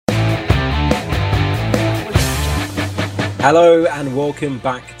Hello and welcome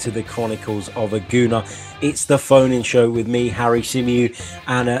back to the Chronicles of a Gooner. It's the phone-in show with me, Harry Symeou,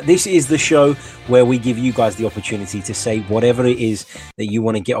 and this is the show where we give you guys the opportunity to say whatever it is that you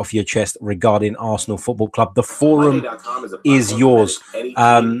want to get off your chest regarding Arsenal Football Club. The forum is yours.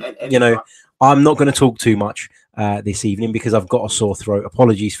 I'm not going to talk too much this evening because I've got a sore throat.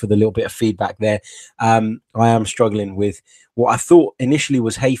 Apologies for the little bit of feedback there. I am struggling with what I thought initially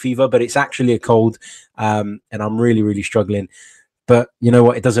was hay fever, but it's actually a cold, and I'm really, really struggling. But you know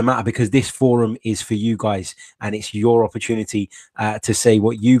what? It doesn't matter because this forum is for you guys, and it's your opportunity to say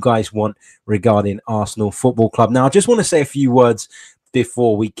what you guys want regarding Arsenal Football Club. Now, I just want to say a few words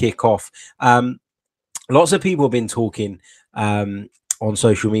before we kick off. Lots of people have been talking on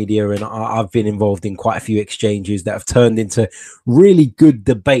social media, and I've been involved in quite a few exchanges that have turned into really good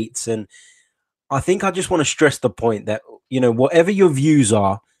debates. And I think I just want to stress the point that, whatever your views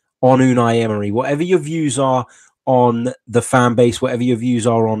are on Unai Emery, whatever your views are on the fan base, whatever your views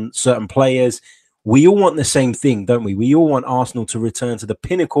are on certain players, we all want the same thing, don't we? We all want Arsenal to return to the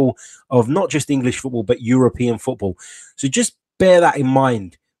pinnacle of not just English football, but European football. So just bear that in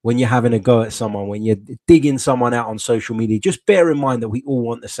mind when you're having a go at someone, when you're digging someone out on social media. Just bear in mind that we all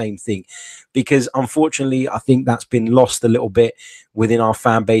want the same thing, because unfortunately, I think that's been lost a little bit within our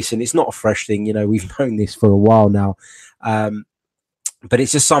fan base, and it's not a fresh thing. We've known this for a while now. But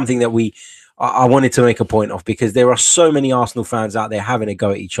it's just something that I wanted to make a point of, because there are so many Arsenal fans out there having a go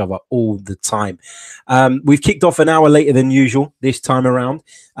at each other all the time. We've kicked off an hour later than usual this time around.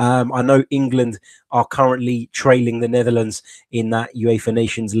 I know England are currently trailing the Netherlands in that UEFA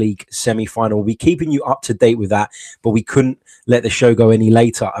Nations League semi-final. We'll be keeping you up to date with that, but we couldn't let the show go any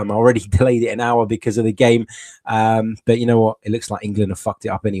later. I already delayed it an hour because of the game. But you know what? It looks like England have fucked it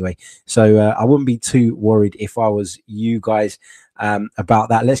up anyway. So I wouldn't be too worried if I was you guys about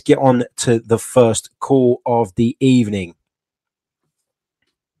that. Let's get on to the first call of the evening.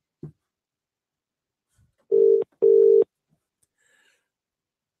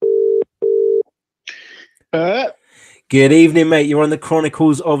 Good evening, mate. You're on the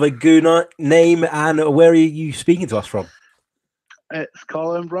Chronicles of a Gooner. Name and where are you speaking to us from? It's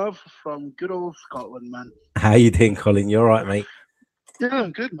Colin, bruv, from good old Scotland, man. How you doing, Colin? You all right, mate? Yeah,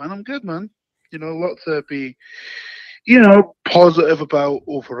 I'm good, man. A lot to be, positive about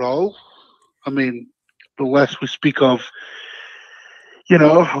overall. I mean, the less we speak of,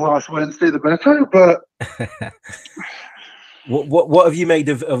 last Wednesday, the better. But what have you made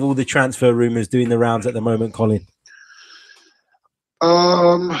of all the transfer rumours doing the rounds at the moment, Colin?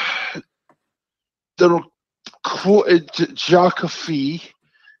 They're quoted Xhaka fee.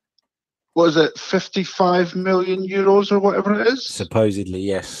 Was it 55 million euros or whatever it is? Supposedly,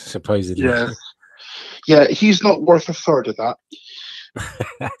 yes. Supposedly. Yes. Yeah, he's not worth a third of that.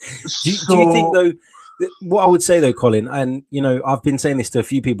 Do you think, though, what I would say, though, Colin, and, I've been saying this to a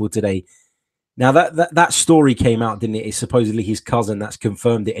few people today. Now, that story came out, didn't it? It's supposedly his cousin that's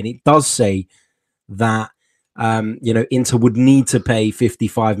confirmed it. And it does say that, Inter would need to pay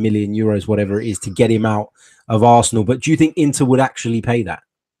 55 million euros, whatever it is, to get him out of Arsenal. But do you think Inter would actually pay that?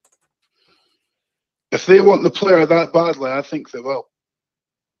 If they want the player that badly, I think they will.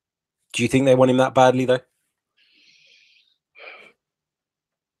 Do you think they want him that badly, though?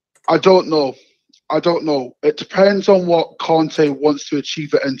 I don't know. It depends on what Conte wants to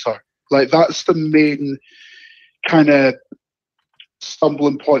achieve at Inter. That's the main kind of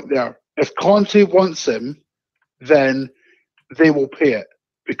stumbling point there. If Conte wants him, then they will pay it.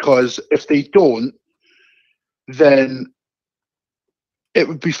 Because if they don't, then it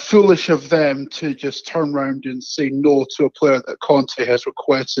would be foolish of them to just turn around and say no to a player that Conte has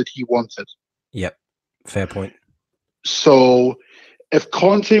requested he wanted. Yep, fair point. So if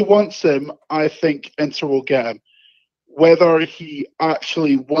Conte wants him, I think Inter will get him. Whether he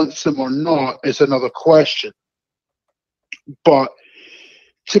actually wants him or not is another question. But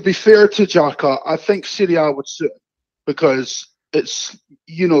to be fair to Xhaka, I think Serie A would suit him because it's,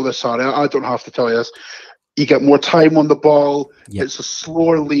 this, Harry, I don't have to tell you this. You get more time on the ball. Yep. It's a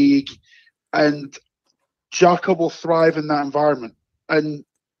slower league, and Xhaka will thrive in that environment. And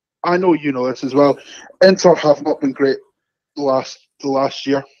I know you know this as well. Inter have not been great the last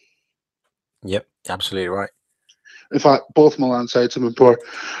year. Yep, absolutely right. In fact, both Milan sides have been poor.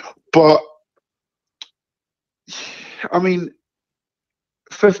 But I mean,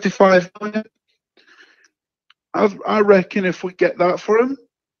 55 million. I reckon if we get that for him,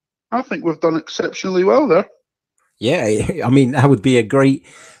 I think we've done exceptionally well there. Yeah, I mean, that would be a great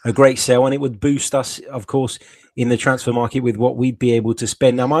sell, and it would boost us, of course, in the transfer market with what we'd be able to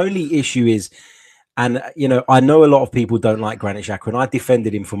spend. Now, my only issue is, and I know a lot of people don't like Granit Xhaka, and I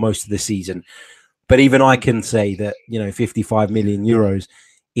defended him for most of the season, But even I can say that, 55 million euros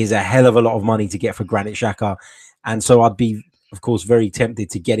is a hell of a lot of money to get for Granit Xhaka. And so I'd be, of course, very tempted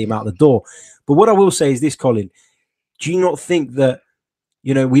to get him out the door. But what I will say is this, Colin, do you not think that,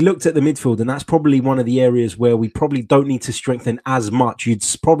 we looked at the midfield, and that's probably one of the areas where we probably don't need to strengthen as much. You'd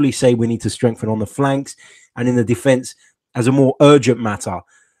probably say we need to strengthen on the flanks and in the defense as a more urgent matter.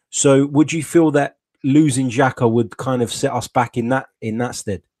 So would you feel that losing Xhaka would kind of set us back in that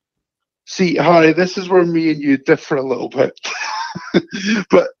stead? See, Harry, this is where me and you differ a little bit.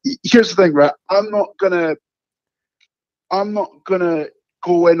 But here's the thing, right? I'm not gonna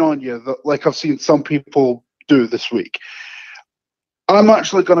go in on you like I've seen some people do this week. I'm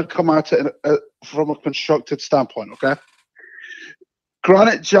actually going to come at it from a constructed standpoint, okay?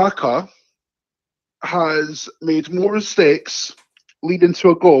 Granit Xhaka has made more mistakes leading to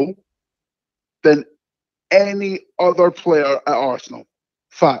a goal than any other player at Arsenal.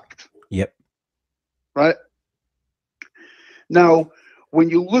 Fact. Yep. Right? Now, when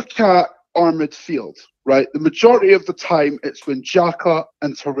you look at our midfield, right, the majority of the time it's been Xhaka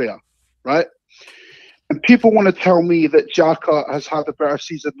and Torreira, right? And people want to tell me that Xhaka has had a better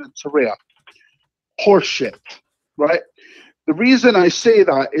season than Torreira. Horseshit, right? The reason I say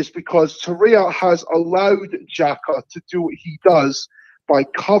that is because Torreira has allowed Xhaka to do what he does by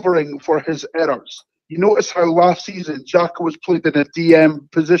covering for his errors. You notice how last season Xhaka was played in a DM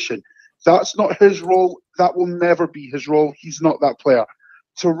position. That's not his role. That will never be his role. He's not that player.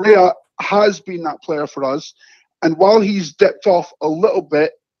 Torreira has been that player for us. And while he's dipped off a little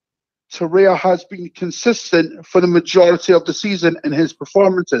bit, Torreira has been consistent for the majority of the season in his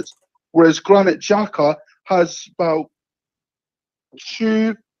performances, whereas Granit Xhaka has about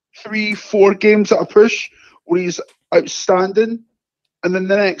 2, 3, 4 games at a push where he's outstanding, and then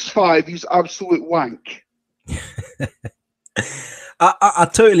the next 5 he's absolute wank. I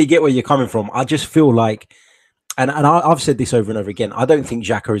totally get where you're coming from. I just feel like, and I've said this over and over again, I don't think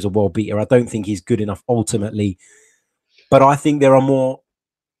Xhaka is a world beater. I don't think he's good enough ultimately, but I think there are more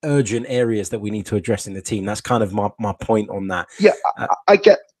urgent areas that we need to address in the team. That's kind of my point on that. Yeah, I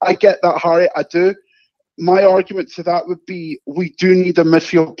get that, Harry. I do. My argument to that would be we do need a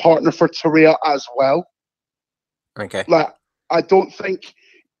midfield partner for Torreira as well. Okay. Like, I don't think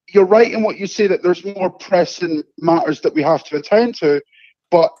you're right in what you say that there's more pressing matters that we have to attend to,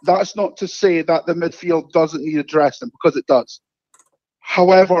 but that's not to say that the midfield doesn't need addressing, because it does.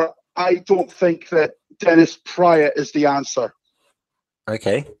 However, I don't think that Dennis Praet is the answer.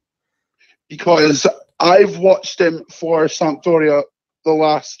 Okay. Because I've watched him for Sampdoria the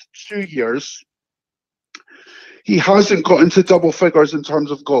last 2 years. He hasn't got into double figures in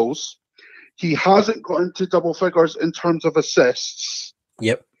terms of goals. He hasn't got into double figures in terms of assists.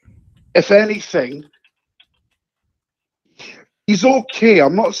 Yep. If anything, he's okay.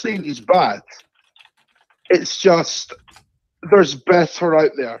 I'm not saying he's bad. It's just there's better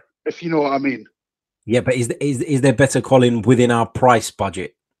out there, if you know what I mean. Yeah, but is there better, Colin, within our price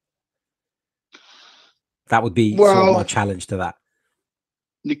budget? That would be sort of my challenge to that.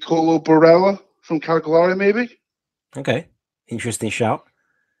 Nicolo Barella from Cagliari, maybe? Okay. Interesting shout.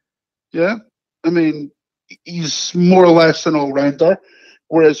 Yeah. I mean, he's more or less an all-rounder,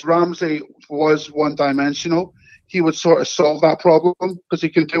 whereas Ramsey was one-dimensional. He would sort of solve that problem because he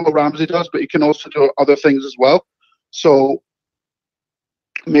can do what Ramsey does, but he can also do other things as well. So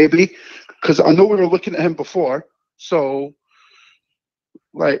maybe, because I know we were looking at him before, so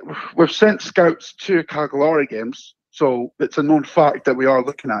like we've sent scouts to Cagliari games, so it's a known fact that we are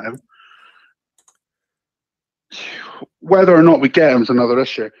looking at him. Whether or not we get him is another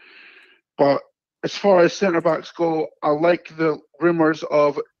issue. But as far as centre-backs go, I like the rumours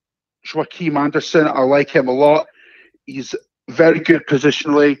of Joachim Anderson. I like him a lot. He's very good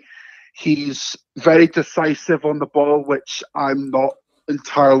positionally. He's very decisive on the ball, which I'm not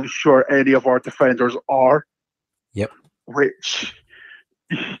entirely sure any of our defenders are. Yep. Which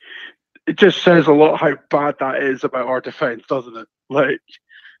it just says a lot how bad that is about our defence, doesn't it? Like,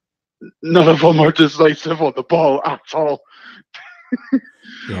 none of them are decisive on the ball at all.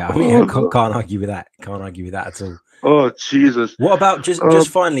 Yeah, I mean, can't argue with that. Can't argue with that at all. Oh, Jesus. What about, just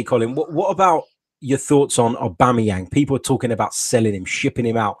finally, Colin, what about your thoughts on Aubameyang? People are talking about selling him, shipping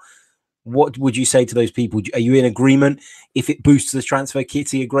him out. What would you say to those people? Are you in agreement if it boosts the transfer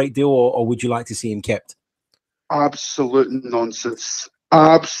kitty a great deal, or would you like to see him kept? Absolute nonsense.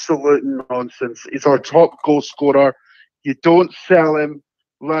 Absolute nonsense. He's our top goal scorer. You don't sell him.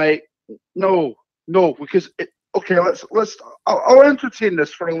 Like, no, because okay, I'll entertain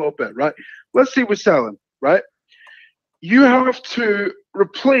this for a little bit, right? Let's say we sell him, right? You have to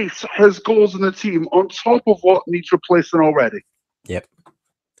replace his goals in the team on top of what needs replacing already. Yep.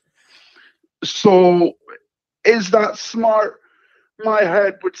 So is that smart? My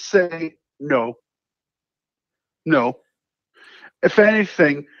head would say no. No. If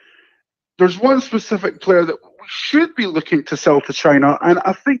anything, there's one specific player that we should be looking to sell to China, and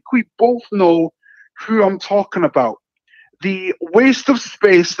I think we both know who I'm talking about. The waste of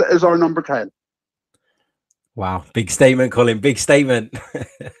space that is our number 10. Wow, big statement, Colin. Big statement.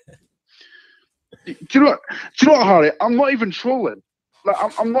 Do you know what, Harry? I'm not even trolling. Like,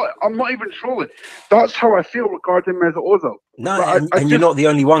 I'm not even trolling. That's how I feel regarding Mesut Ozil. No, Like, and you're not the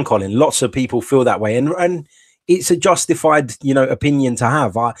only one, Colin. Lots of people feel that way, and it's a justified, opinion to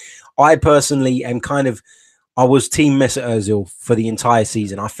have. I personally am I was team Mesut Ozil for the entire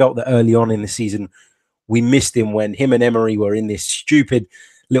season. I felt that early on in the season we missed him when him and Emery were in this stupid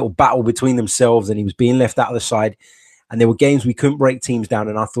little battle between themselves, and he was being left out of the side. And there were games we couldn't break teams down,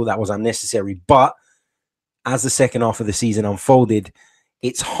 and I thought that was unnecessary. But as the second half of the season unfolded,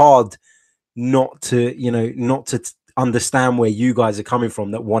 it's hard not to understand where you guys are coming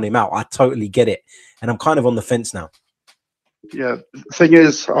from that want him out. I totally get it, and I'm kind of on the fence now. Yeah, the thing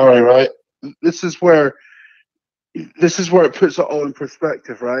is, all right, this is where it puts it all in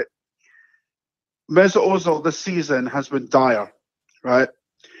perspective, right? Mesut Ozil this season has been dire, right?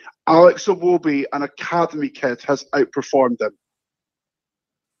 Alex Iwobi, an academy kid, has outperformed him.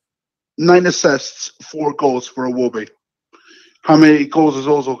 9 assists, 4 goals for Iwobi. How many goals has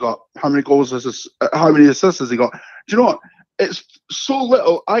Ozil got? How many assists has he got? Do you know what? It's so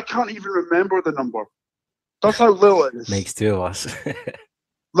little, I can't even remember the number. That's how little it is. Makes 2 of us.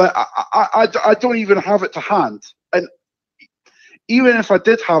 Like I don't even have it to hand, and even if I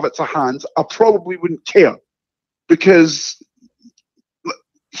did have it to hand, I probably wouldn't care, because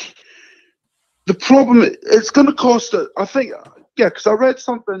the problem, it's going to cost. I think, yeah, because I read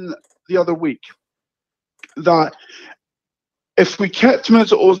something the other week that if we kept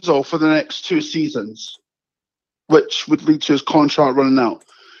Mesut Ozil for the next 2 seasons, which would lead to his contract running out,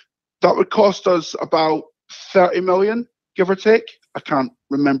 that would cost us about 30 million, give or take. I can't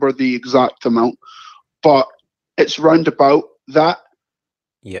remember the exact amount, but it's round about that.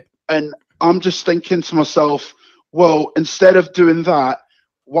 Yeah. And I'm just thinking to myself, well, instead of doing that,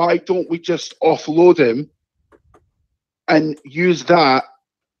 why don't we just offload him and use that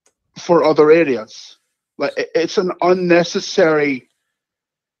for other areas? Like, it's an unnecessary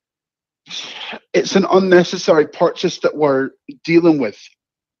purchase that we're dealing with.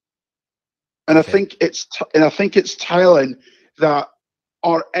 And okay. I think it's telling that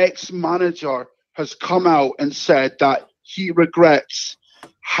our ex-manager has come out and said that he regrets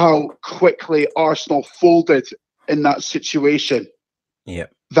how quickly Arsenal folded in that situation. Yeah.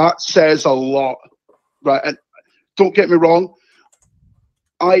 That says a lot, right? And don't get me wrong,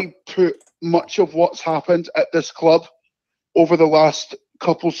 I put much of what's happened at this club over the last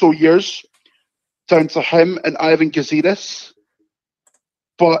couple so years down to him and Ivan Gazidis.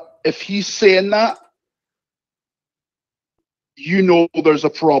 But if he's saying that, there's a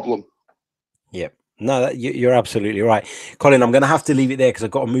problem. Yep. No, you're absolutely right. Colin, I'm going to have to leave it there because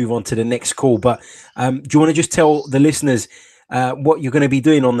I've got to move on to the next call. But do you want to just tell the listeners what you're going to be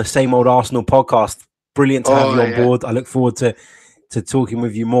doing on the Same Old Arsenal podcast? Brilliant to have you on board. I look forward to talking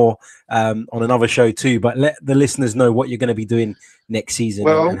with you more on another show too. But let the listeners know what you're going to be doing next season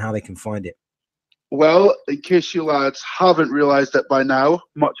and how they can find it. Well, in case you lads haven't realised it by now,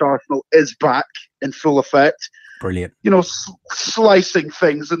 Much Arsenal is back in full effect. Brilliant. Slicing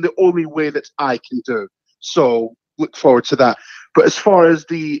things in the only way that I can do. So look forward to that. But as far as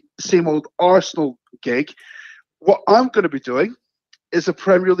the Same Old Arsenal gig, what I'm going to be doing is a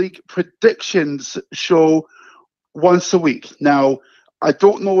Premier League predictions show once a week. Now, I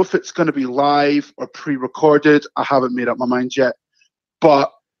don't know if it's going to be live or pre-recorded. I haven't made up my mind yet. But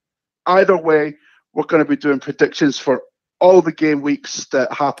either way, we're going to be doing predictions for all the game weeks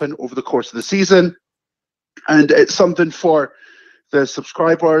that happen over the course of the season. And it's something for the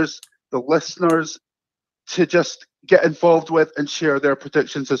subscribers, the listeners, to just get involved with and share their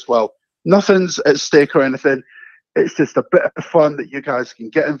predictions as well. Nothing's at stake or anything. It's just a bit of fun that you guys can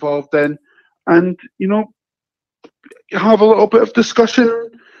get involved in and, have a little bit of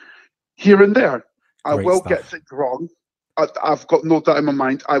discussion here and there. I will get things wrong. I've got no doubt in my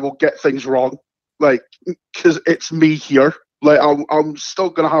mind I will get things wrong, because it's me here. I'm still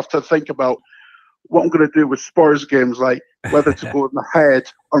going to have to think about what I'm going to do with Spurs games, whether to go with my head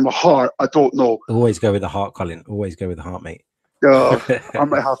or my heart. I don't know. Always go with the heart, Colin. Always go with the heart, mate. I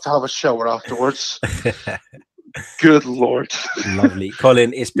might have to have a shower afterwards. Good Lord. Lovely.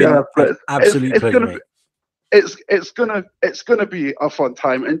 Colin, it's been an absolute pleasure, mate. It's gonna be a fun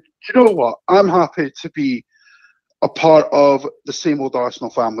time. And you know what? I'm happy to be a part of the same old Arsenal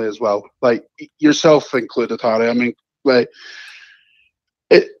family as well. Like yourself included, Harry. I mean, like,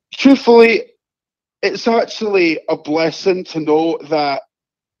 truthfully, it's actually a blessing to know that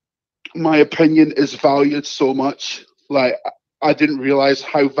my opinion is valued so much. Like, I didn't realize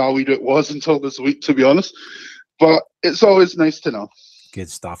how valued it was until this week, to be honest. But it's always nice to know. Good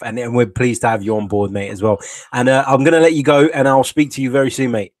stuff. And we're pleased to have you on board, mate, as well. And I'm going to let you go, and I'll speak to you very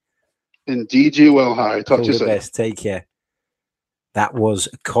soon, mate. Indeed you will, Harry. Talk to you soon. All the best. Take care. That was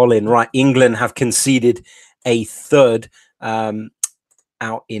Colin. Right, England have conceded a third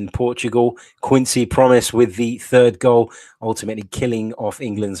out in Portugal. Quincy Promes with the third goal, ultimately killing off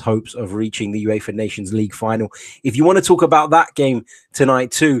England's hopes of reaching the UEFA Nations League final. If you want to talk about that game tonight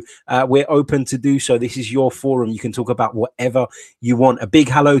too, we're open to do so. This is your forum. You can talk about whatever you want. A big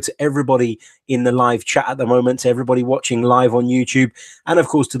hello to everybody in the live chat at the moment, to everybody watching live on YouTube, and of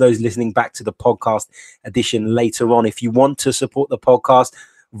course to those listening back to the podcast edition later on. If you want to support the podcast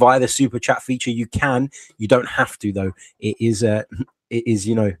via the super chat feature, you can. You don't have to, though. It is,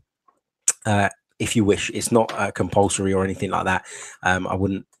 you know, if you wish. It's not compulsory or anything like that. I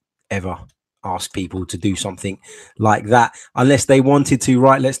wouldn't ever ask people to do something like that unless they wanted to.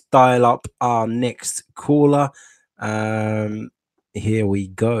 Right, let's dial up our next caller. Here we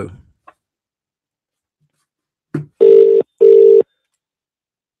go.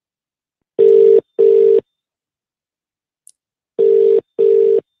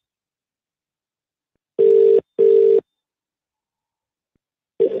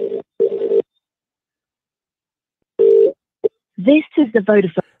 This is the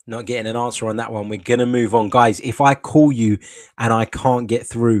Vodafone. Not getting an answer on that one. We're going to move on. Guys, if I call you and I can't get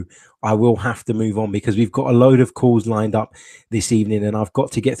through, I will have to move on because we've got a load of calls lined up this evening and I've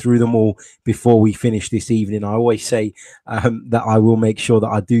got to get through them all before we finish this evening. I always say that I will make sure that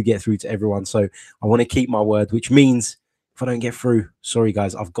I do get through to everyone. So I want to keep my word, which means if I don't get through, sorry,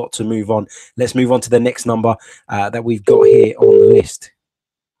 guys, I've got to move on. Let's move on to the next number that we've got here on the list.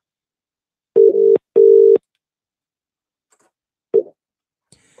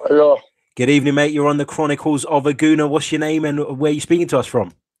 Hello. Good evening, mate. You're on the Chronicles of a Gooner. What's your name and where are you speaking to us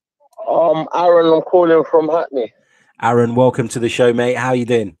from? Aaron, I'm calling from Hackney. Aaron, welcome to the show, mate. How are you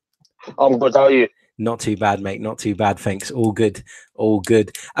doing? I'm good. How are you? Not too bad, mate. Not too bad. Thanks. All good. All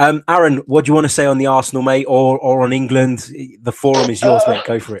good. Aaron, what do you want to say on the Arsenal, mate, or on England? The forum is yours, mate.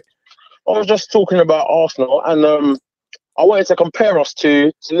 Go for it. I was just talking about Arsenal, and I wanted to compare us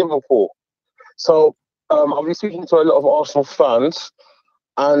to Liverpool. So I've been speaking to a lot of Arsenal fans,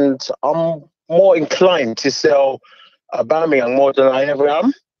 and I'm more inclined to sell Aubameyang more than I ever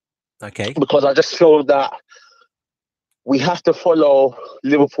am. Okay. Because I just feel that we have to follow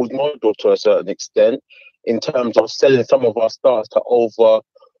Liverpool's model to a certain extent in terms of selling some of our stars to overhaul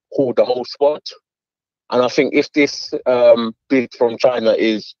the whole squad. And I think if this bid from China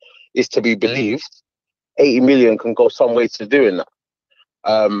is to be believed, 80 million can go some way to doing that.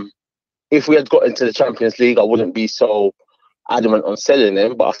 If we had got into the Champions League, I wouldn't be so adamant on selling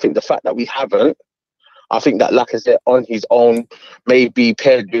him. But I think the fact that we haven't, I think that Lacazette on his own, maybe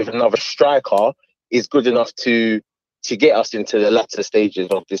paired with another striker, is good enough to get us into the latter stages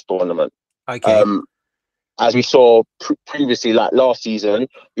of this tournament. Okay. As we saw previously, like last season,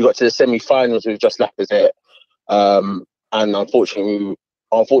 we got to the semi-finals with just Lacazette, and unfortunately,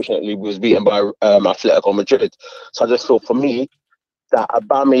 we was beaten by Atletico Madrid. So I just feel for me that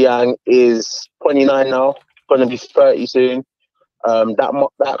Aubameyang is 29 now, going to be 30 soon.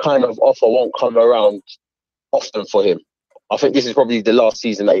 That kind of offer won't come around often for him. I think this is probably the last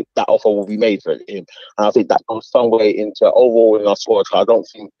season that offer will be made for him. And I think that goes some way into overhauling our squad. I don't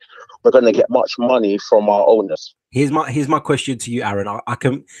think we're going to get much money from our owners. Here's my question to you, Aaron.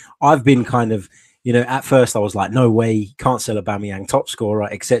 I've been kind of, you know, at first I was like, no way, can't sell Aubameyang, top scorer,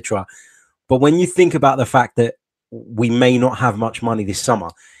 etc. But when you think about the fact that we may not have much money this summer,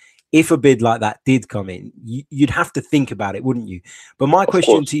 if a bid like that did come in, you'd have to think about it, wouldn't you? But my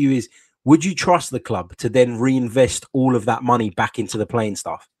question to you is, would you trust the club to then reinvest all of that money back into the playing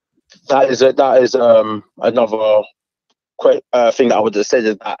staff? That is another thing that I would have said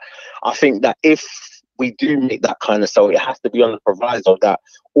is that I think that if we do make that kind of sell, it has to be on the proviso that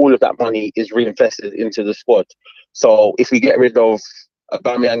all of that money is reinvested into the squad. So if we get rid of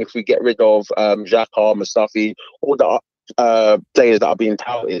Aubameyang, if we get rid of Xhaka, Mustafi, all the players that are being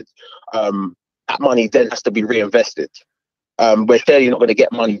touted, that money then has to be reinvested. We're clearly not going to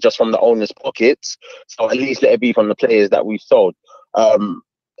get money just from the owners' pockets, so at least let it be from the players that we've sold.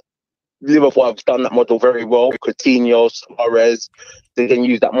 Liverpool have done that model very well. Coutinho, Suarez, they then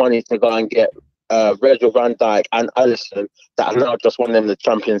use that money to go and get Virgil van Dijk and Alisson that have now just won them the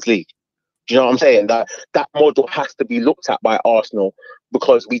Champions League. Do you know what I'm saying? That model has to be looked at by Arsenal,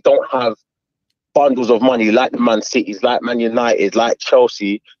 because we don't have bundles of money like the Man Cities, like Man United, like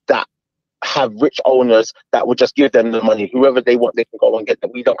Chelsea, that have rich owners that will just give them the money. Whoever they want, they can go and get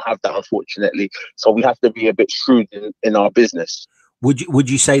them. We don't have that, unfortunately. So we have to be a bit shrewd in our business. Would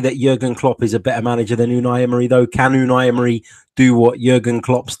you say that Jurgen Klopp is a better manager than Unai Emery, though? Can Unai Emery do what Jurgen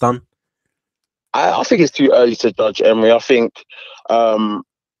Klopp's done? I think it's too early to judge Emery. I think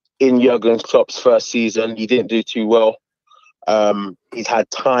in Jurgen Klopp's first season, he didn't do too well. He's had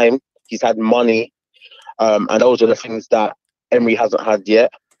time, he's had money, and those are the things that Emery hasn't had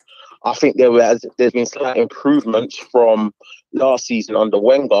yet. I think there's been slight improvements from last season under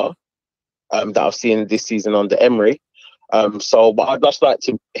Wenger that I've seen this season under Emery. But I'd just like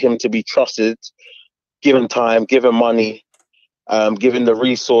him to be trusted, given time, given money, given the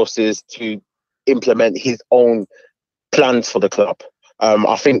resources to implement his own plans for the club.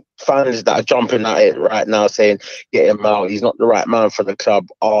 I think fans that are jumping at it right now saying, get him out, he's not the right man for the club,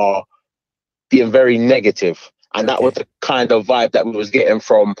 are being very negative. And that was the kind of vibe that we was getting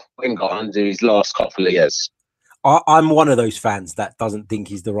from Wenger under his last couple of years. I'm one of those fans that doesn't think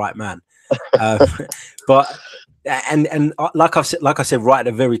he's the right man. But like I said right at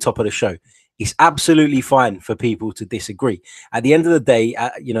the very top of the show, it's absolutely fine for people to disagree. At the end of the day,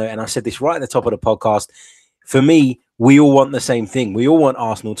 and I said this right at the top of the podcast, for me, we all want the same thing. We all want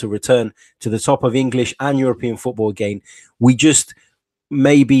Arsenal to return to the top of English and European football again. We just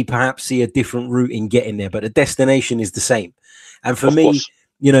maybe perhaps see a different route in getting there, but the destination is the same. And for me,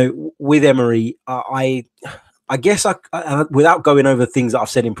 with Emery, I guess I without going over things that I've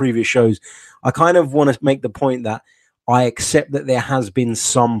said in previous shows, I kind of want to make the point that I accept that there has been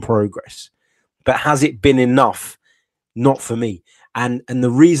some progress, but has it been enough? Not for me. And the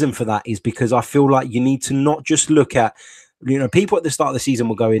reason for that is because I feel like you need to not just look at, people at the start of the season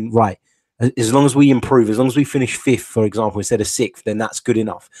will go in, right, as long as we improve, as long as we finish 5th, for example, instead of 6th, then that's good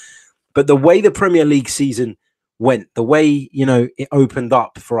enough. But the way the Premier League season went, the way, it opened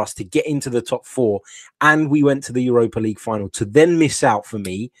up for us to get into the top 4 and we went to the Europa League final, to then miss out for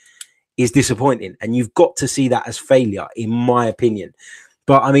me is disappointing. And you've got to see that as failure, in my opinion.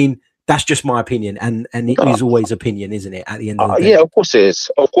 But I mean, that's just my opinion, and it is always opinion, isn't it? At the end of the day, yeah, of course it is.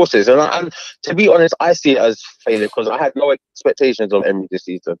 Of course it is. And to be honest, I see it as failure because I had no expectations of Emery this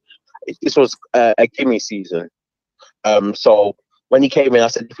season. This was a gimme season. So when he came in, I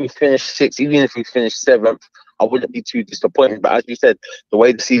said, if we finish 6th, even if we finish 7th, I wouldn't be too disappointed. But as you said, the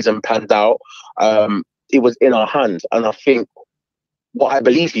way the season panned out, it was in our hands. And I think what I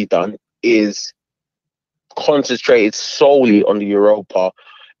believe he done is concentrated solely on the Europa,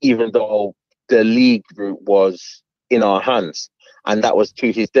 even though the league route was in our hands, and that was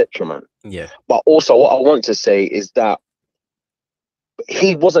to his detriment. Yeah. But also what I want to say is that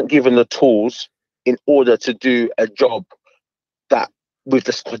he wasn't given the tools in order to do a job that with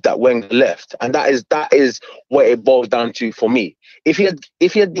the squad that Wenger left. And that is what it boils down to for me. If he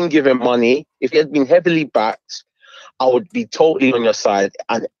had been given money, if he had been heavily backed, I would be totally on your side,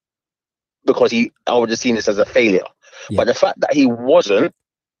 and because I would have seen this as a failure. Yeah. But the fact that he wasn't,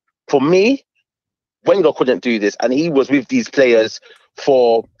 for me, Wenger couldn't do this, and he was with these players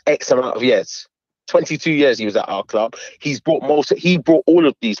for X amount of years. 22 years he was at our club. He brought all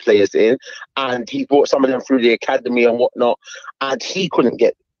of these players in, and he brought some of them through the academy and whatnot, and he couldn't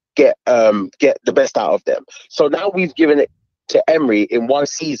get the best out of them. So now we've given it to Emery in one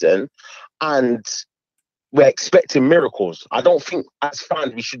season, and we're expecting miracles. I don't think as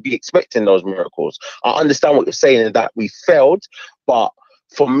fans we should be expecting those miracles. I understand what you're saying in that we failed, but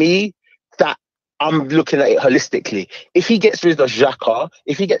for me, that I'm looking at it holistically. If he gets rid of Xhaka,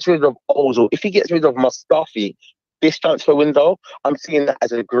 if he gets rid of Ozil, if he gets rid of Mustafi this transfer window, I'm seeing that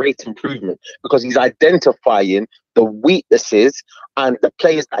as a great improvement because he's identifying the weaknesses and the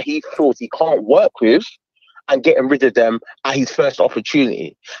players that he thought he can't work with and getting rid of them at his first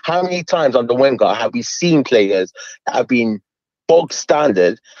opportunity. How many times under Wenger have we seen players that have been bog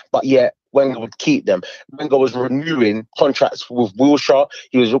standard, but yet Wenger would keep them? Wenger was renewing contracts with Wilshere.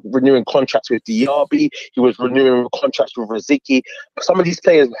 He was renewing contracts with Diaby. He was renewing contracts with Rosicky. Some of these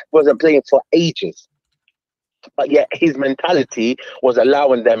players wasn't playing for ages, but yet his mentality was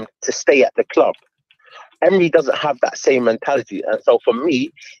allowing them to stay at the club. Emery doesn't have that same mentality. And so for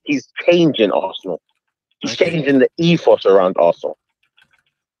me, he's changing Arsenal. He's changing the ethos around Arsenal.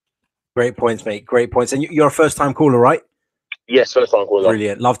 Great points, mate. Great points. And you're a first-time caller, right? Yes, first-time caller.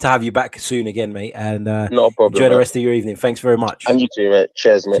 Brilliant. Love to have you back soon again, mate. And no problem, enjoy the rest of your evening. Thanks very much. And you too, mate.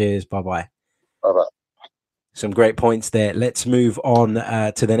 Cheers, mate. Cheers. Bye-bye. Bye-bye. Some great points there. Let's move on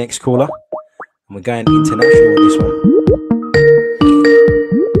to the next caller. And we're going international with this one.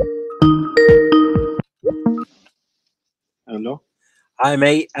 Hello. Hi,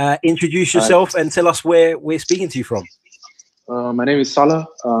 mate. Introduce yourself and tell us where we're speaking to you from. My name is Salah.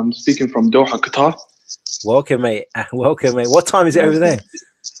 I'm speaking from Doha, Qatar. Welcome, mate. Welcome, mate. What time is it over there?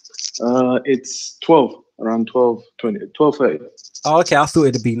 It's 12, around 12:30. Oh, okay. I thought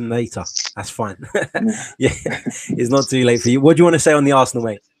it'd been later. That's fine. Yeah, it's not too late for you. What do you want to say on the Arsenal,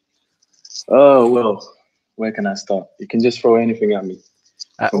 mate? Oh, well, where can I start? You can just throw anything at me.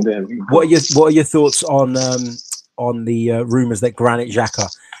 From there. What are your thoughts on the rumours that Granit Xhaka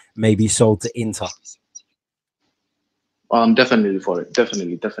may be sold to Inter? I'm definitely for it.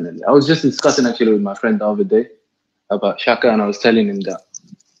 Definitely. I was just discussing actually with my friend the other day about Xhaka, and I was telling him that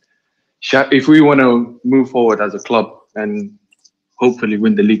if we want to move forward as a club and hopefully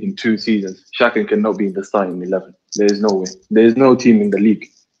win the league in 2 seasons, Xhaka cannot be in the starting 11. There is no way. There is no team in the league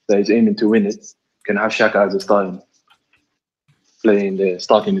that is aiming to win it can have Xhaka as a starting player in the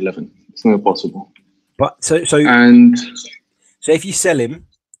starting 11. It's not possible. But so if you sell him,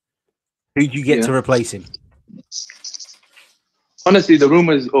 who do you get to replace him? Honestly, the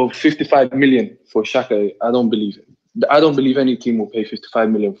rumors of 55 million for Xhaka, I don't believe it. I don't believe any team will pay 55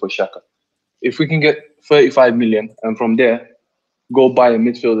 million for Xhaka. If we can get 35 million and from there go buy a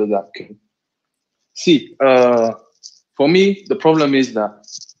midfielder that can see. For me, the problem is that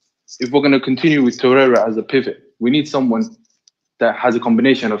if we're going to continue with Torreira as a pivot, we need someone that has a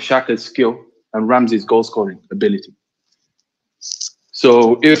combination of Xhaka's skill and Ramsey's goal scoring ability.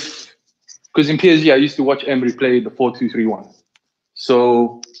 So because in PSG I used to watch Emery play the 4-2-3-1.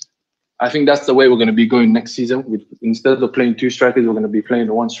 So I think that's the way we're going to be going next season. Instead of playing 2 strikers, we're going to be playing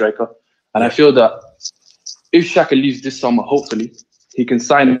the 1 striker. And I feel that if Xhaka leaves this summer, hopefully, he can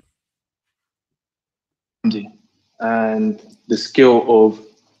sign Ramsey and the skill of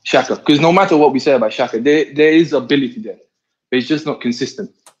Xhaka. Because no matter what we say about Xhaka, there is ability there. But it's just not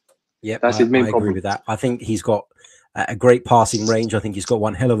consistent. Yeah, that's his main problem. I agree with that. I think he's got a great passing range. I think he's got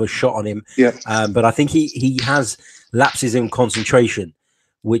one hell of a shot on him. Yeah. But I think he has lapses in concentration,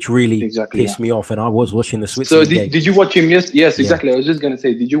 which really pissed me off. And I was watching the Switzerland game. Did you watch him yesterday? Yes, exactly. Yeah. I was just going to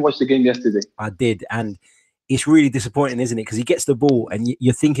say, did you watch the game yesterday? I did. And it's really disappointing, isn't it? Because he gets the ball and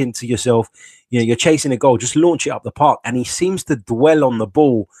you're thinking to yourself, you're chasing a goal, just launch it up the park. And he seems to dwell on the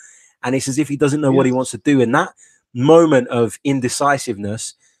ball. And it's as if he doesn't know what he wants to do. And that moment of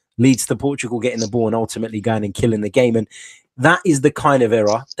indecisiveness leads to Portugal getting the ball and ultimately going and killing the game. And that is the kind of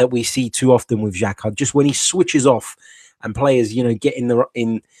error that we see too often with Xhaka. Just when he switches off and players, get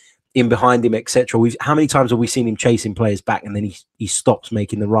in behind him, etc. How many times have we seen him chasing players back and then he stops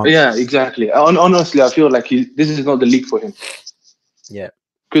making the run? Yeah, exactly. Honestly, I feel like this is not the league for him. Yeah.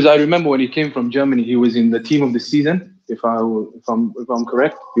 Because I remember when he came from Germany, he was in the team of the season. If I'm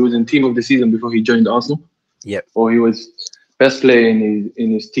correct, he was in team of the season before he joined Arsenal. Yeah. Or he was best player in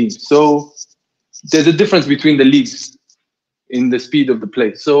his team. So there's a difference between the leagues in the speed of the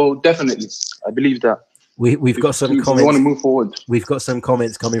play. So definitely, I believe that. We've got some comments. We want to move forward. We've got some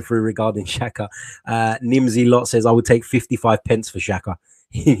comments coming through regarding Xhaka. Nimsy Lot says, I would take 55 pence for Xhaka.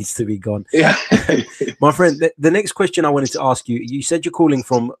 He needs to be gone. Yeah. My friend, the next question I wanted to ask you, you said you're calling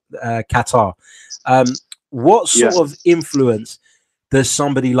from Qatar. What sort of influence does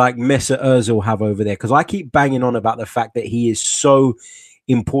somebody like Mesut Ozil have over there? Because I keep banging on about the fact that he is so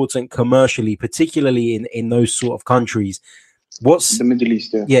important commercially, particularly in those sort of countries. What's the Middle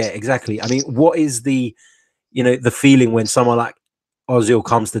East? Yeah, exactly. I mean, what is the feeling when someone like Ozil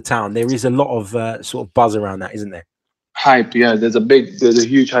comes to town? There is a lot of sort of buzz around that, isn't there? Hype, yeah. There's a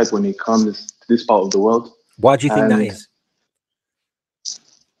huge hype when he comes to this part of the world. Why do you think that is?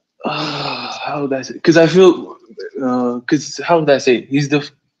 How would I say? Because I feel, how would I say? He's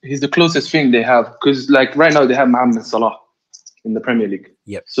the closest thing they have. Because like right now they have Mohamed Salah in the Premier League.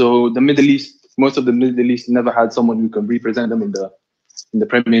 Yep. So the Middle East, most of the Middle East never had someone who can represent them in the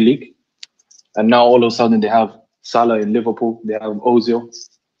Premier League. And now all of a sudden they have Salah in Liverpool. They have Ozil.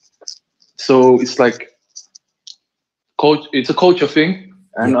 So it's like it's a culture thing,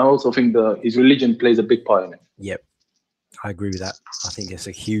 and I also think his religion plays a big part in it. Yep, I agree with that. I think it's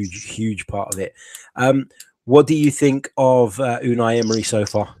a huge part of it. What do you think of Unai Emery so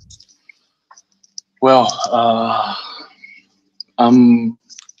far? Well, I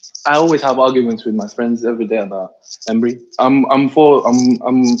always have arguments with my friends every day about Emery. I'm more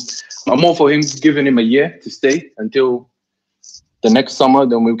for him, giving him a year to stay until the next summer.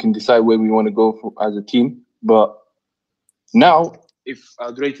 Then we can decide where we want to go as a team. But now, if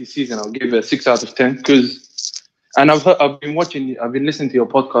I'd rate his season, I'll give it a 6 out of 10. And I've been listening to your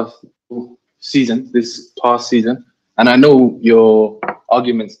podcast this past season, and I know your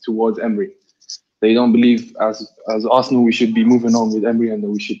arguments towards Emery. They don't believe as Arsenal we should be moving on with Emery, and that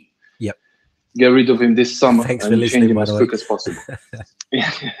we should get rid of him this summer Thanks and for change listening, him by as the way. quick as possible.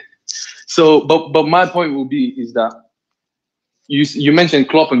 Yeah. So, but my point will be is that you mentioned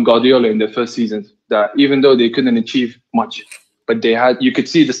Klopp and Guardiola in their first seasons, that even though they couldn't achieve much, but you could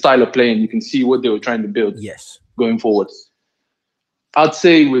see the style of play and you can see what they were trying to build Yes. going forward. I'd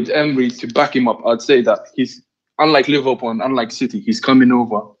say with Emery, to back him up, I'd say that he's, unlike Liverpool and unlike City, he's coming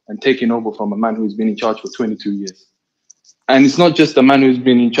over and taking over from a man who's been in charge for 22 years. And it's not just a man who's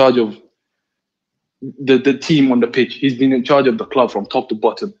been in charge of the team on the pitch. He's been in charge of the club from top to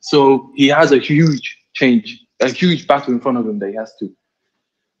bottom. So he has a huge change, a huge battle in front of him that he has to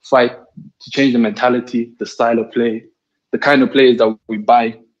fight to change the mentality, the style of play, the kind of players that we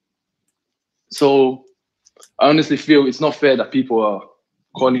buy. So I honestly feel it's not fair that people are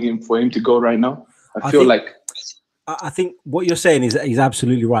calling him for him to go right now. I think what you're saying is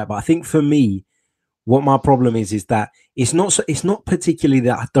absolutely right. But I think for me, what my problem is that it's not particularly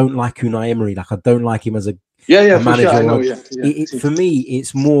that I don't like Unai Emery. Like, I don't like him as a manager. Sure, I know, For me,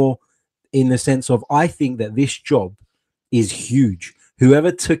 it's more in the sense of, I think that this job is huge.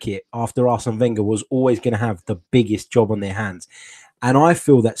 Whoever took it after Arsene Wenger was always going to have the biggest job on their hands. And I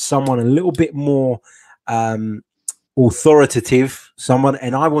feel that someone a little bit more authoritative,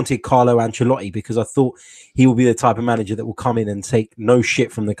 and I wanted Carlo Ancelotti because I thought he will be the type of manager that will come in and take no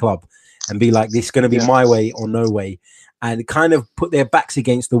shit from the club and be like, this is going to be my way or no way, and kind of put their backs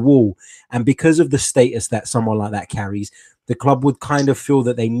against the wall. And because of the status that someone like that carries, the club would kind of feel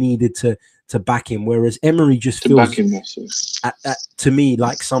that they needed to back him. Whereas Emery just feels, to me,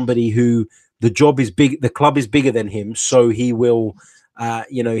 like somebody who the job is big, the club is bigger than him, so he will,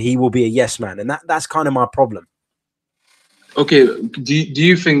 he will be a yes man, and that's kind of my problem. Okay, do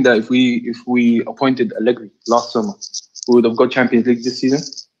you think that if we appointed Allegri last summer, we would have got Champions League this season?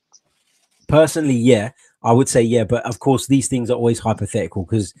 Personally, yeah, I would say yeah, but of course these things are always hypothetical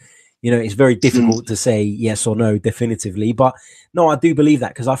because it's very difficult to say yes or no definitively. But no, I do believe that,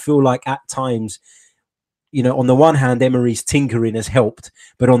 because I feel like at times, on the one hand, Emery's tinkering has helped,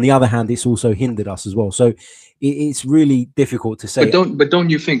 but on the other hand, it's also hindered us as well. So it's really difficult to say. But don't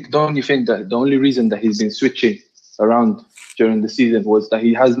you think that the only reason that he's been switching around during the season was that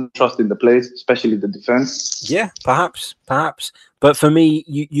he has no trust in the players, especially the defense? Yeah, perhaps. But for me,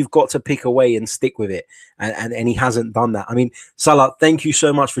 you've got to pick away and stick with it. And he hasn't done that. I mean, Salah, thank you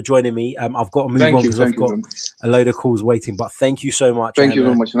so much for joining me. I've got to move on because I've got a load of calls waiting. But thank you so much. Thank you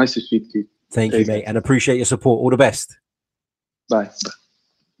very much. Nice to speak to you. Thank you, mate. And appreciate your support. All the best. Bye.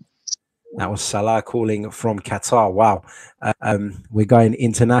 That was Salah calling from Qatar. Wow. We're going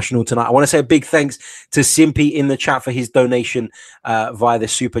international tonight. I want to say a big thanks to Simpy in the chat for his donation via the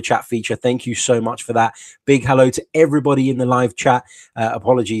super chat feature. Thank you so much for that. Big hello to everybody in the live chat.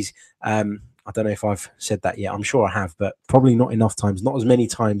 Apologies. I don't know if I've said that yet. I'm sure I have, but probably not enough times, not as many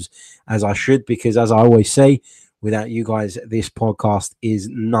times as I should, because as I always say, without you guys, this podcast is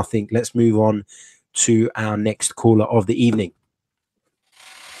nothing. Let's move on to our next caller of the evening.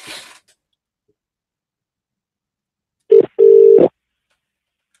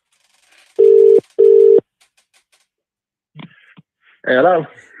 Hello.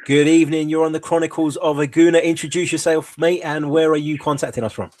 Good evening. You're on the Chronicles of a Gooner. Introduce yourself, mate, and where are you contacting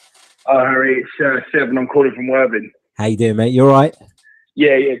us from? Oh, Harry, it's Seven. I'm calling from Worthing. How you doing, mate? You all right?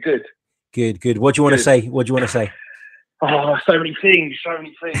 Yeah, good. Good. What do you want to say? Oh, so many things. So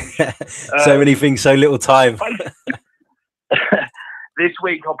many things, so little time. This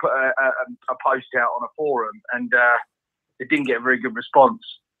week I put a post out on a forum, and it didn't get a very good response.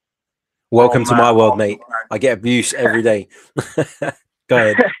 Welcome to my world, mate. I get abuse every day. Go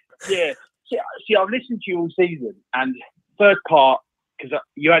ahead. Yeah. See, I've listened to you all season, and first part, because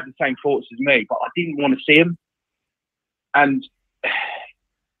you had the same thoughts as me, but I didn't want to see him. And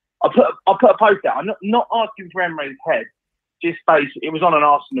I put a post out. I'm not asking for Emery's head. Just it was on an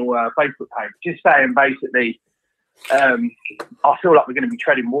Arsenal Facebook page. Just saying, basically, I feel like we're going to be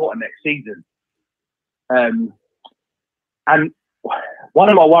treading water next season. And one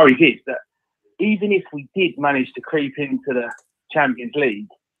of my worries is that even if we did manage to creep into the Champions League,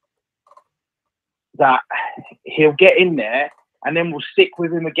 that he'll get in there and then we'll stick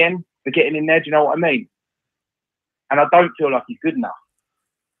with him again for getting in there. Do you know what I mean? And I don't feel like he's good enough.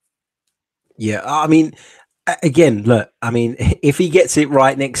 Yeah, I mean, again, look, I mean, if he gets it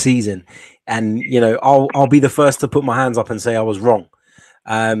right next season, and I'll be the first to put my hands up and say I was wrong.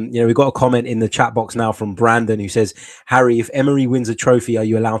 We've got a comment in the chat box now from Brandon who says, Harry, if Emery wins a trophy, are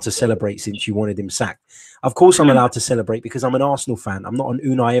you allowed to celebrate since you wanted him sacked? Of course I'm allowed to celebrate because I'm an Arsenal fan. I'm not an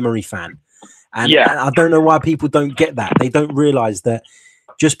Unai Emery fan. And I don't know why people don't get that. They don't realize that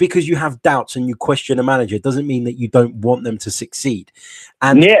just because you have doubts and you question a manager doesn't mean that you don't want them to succeed.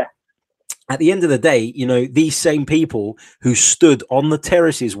 And at the end of the day, you know, these same people who stood on the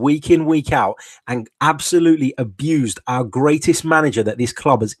terraces week in, week out and absolutely abused our greatest manager that this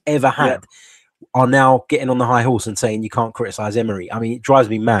club has ever had are now getting on the high horse and saying you can't criticize Emery. I mean, it drives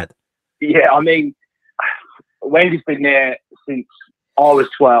me mad. Yeah, I mean, Wendy's been there since I was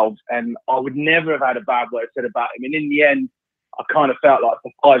 12, and I would never have had a bad word said about him. And in the end, I kind of felt like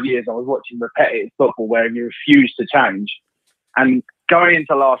for 5 years I was watching repetitive football where he refused to change. And going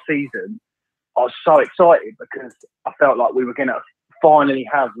into last season, I was so excited because I felt like we were going to finally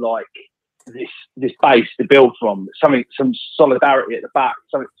have like this base to build from, some solidarity at the back.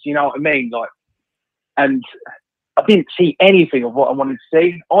 So you know what I mean? Like, and I didn't see anything of what I wanted to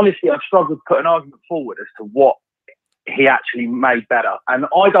see. Honestly, I struggled to put an argument forward as to what he actually made better. And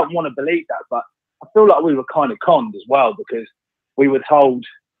I don't want to believe that, but I feel like we were kind of conned as well because we were told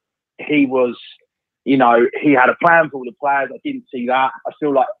he was, you know, he had a plan for all the players. I didn't see that. I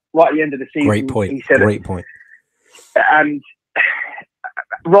feel like right at the end of the season, Great point. He said Great point. And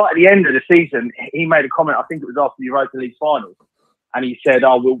right at the end of the season, he made a comment, I think it was after the Europa League final, and he said,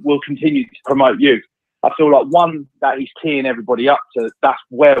 we'll continue to promote youth. I feel like, one, that he's teeing everybody up to that's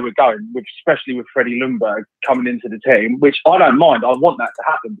where we're going, especially with Freddie Ljungberg coming into the team, which I don't mind. I want that to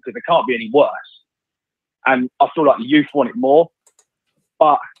happen because it can't be any worse. And I feel like the youth want it more.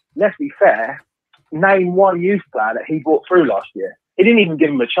 But let's be fair, name one youth player that he brought through last year. He didn't even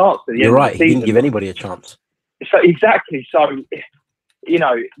give him a chance at the end of the season. You're right. He didn't give anybody a chance. So exactly. So, you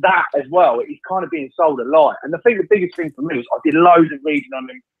know, that as well, he's kind of being sold a lie. And the biggest thing for me was I did loads of reading on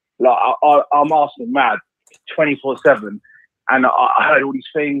him. Like, I'm Arsenal mad 24/7. And I heard all these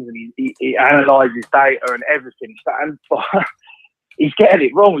things and he analyses data and everything. And he's getting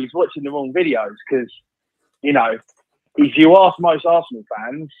it wrong. He's watching the wrong videos because, you know, if you ask most Arsenal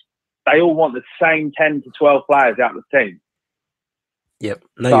fans, they all want the same 10 to 12 players out of the team. Yep.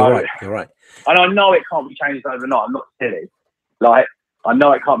 No, so, you're right. You're right. And I know it can't be changed overnight. I'm not silly. Like, I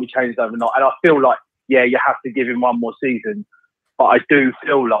know it can't be changed overnight. And I feel like, yeah, you have to give him one more season. But I do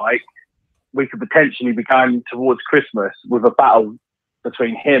feel like we could potentially be going towards Christmas with a battle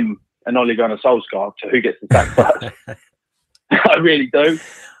between him and Ole Gunnar Solskjaer to who gets the sack first. I really do.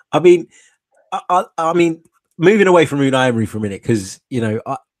 I mean, I mean, moving away from Unai Emery for a minute, because, you know,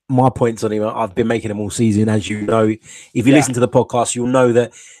 my points on him, I've been making them all season, as you know. If you listen to the podcast, you'll know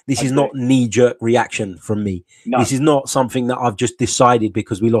that this is not knee-jerk reaction from me. No. This is not something that I've just decided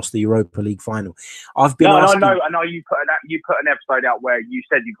because we lost the Europa League final. I've been asking... I know you put an episode out where you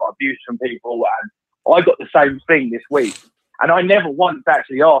said you got abuse from people, and I got the same thing this week. And I never once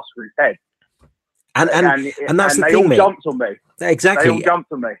actually asked for his head. And that's the thing, mate. They all jumped on me. Exactly. They all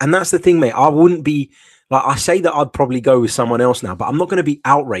jumped on me. And that's the thing, mate. I wouldn't be... Like, I say that I'd probably go with someone else now, but I'm not going to be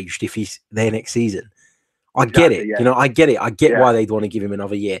outraged if he's there next season. I get it. Yeah. You know, I get it. I get why they'd want to give him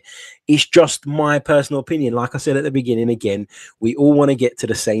another year. It's just my personal opinion. Like I said at the beginning, again, we all want to get to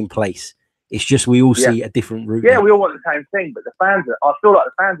the same place. It's just we all see a different route. Yeah, now. we all want the same thing, but I feel like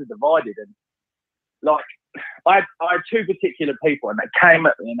the fans are divided. And like, I had two particular people, and they came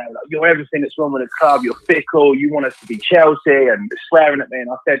at me and they were like, "You're everything that's wrong with the club. You're fickle. You want us to be Chelsea," and swearing at me. And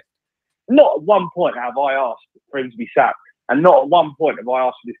I said, not at one point have I asked for him to be sacked, and not at one point have I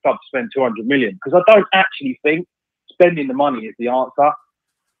asked for this club to spend 200 million, because I don't actually think spending the money is the answer.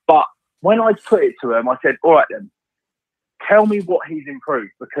 But when I put it to him, I said, all right then, tell me what he's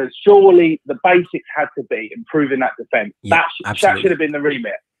improved, because surely the basics had to be improving that defence. Yeah, that should have been the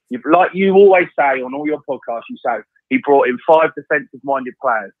remit. Like you always say on all your podcasts, you say he brought in 5 defensive-minded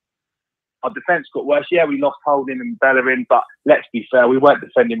players. Our defence got worse. Yeah, we lost Holding and Bellerin, but let's be fair, we weren't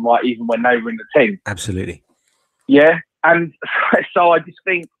defending right even when they were in the team. Absolutely. Yeah, and so I just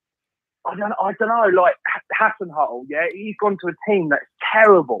think, I don't know, like Hasenhüttl, yeah, he's gone to a team that's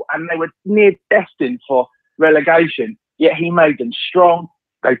terrible and they were near destined for relegation, yet he made them strong.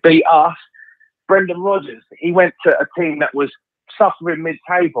 They beat us. Brendan Rodgers, he went to a team that was suffering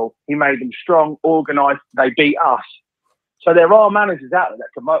mid-table. He made them strong, organised. They beat us. So there are managers out there that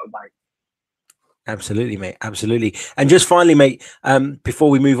can motivate. Absolutely, mate. Absolutely. And just finally, mate, before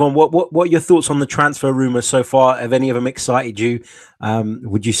we move on, what are your thoughts on the transfer rumours so far? Have any of them excited you?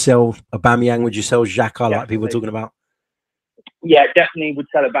 Would you sell Aubameyang? Would you sell Xhaka, like people are talking about? Yeah, definitely would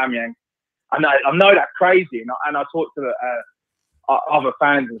sell Aubameyang. I know that's crazy, and I talked to other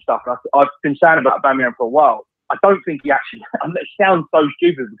fans and stuff. And I've been saying about Aubameyang for a while. I don't think he actually... It sounds so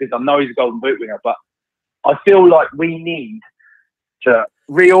stupid because I know he's a Golden Boot winner, but I feel like we need to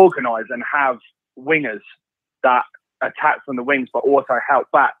reorganise and have wingers that attack from the wings but also help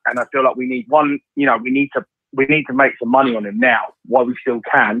back, and I feel like we need one. You know, we need to make some money on him now while we still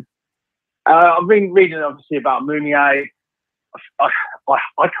can. I've been reading obviously about Meunier.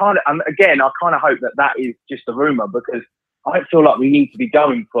 I kind of, and again, I kind of hope that is just a rumor, because I don't feel like we need to be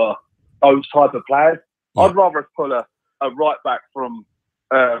going for those type of players. Yeah. I'd rather pull a right back from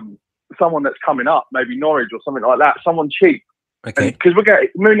someone that's coming up, maybe Norwich or something like that, someone cheap. Okay. Because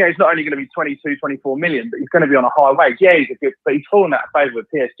Meunier is not only going to be 22, 24 million, but he's going to be on a high wage. Yeah, he's a good, but he's fallen out of favour with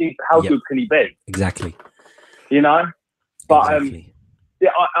PSG. So how good can he be? Exactly. You know, but Exactly. yeah,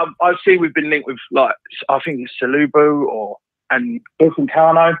 I see we've been linked with, like, I think it's Salubu and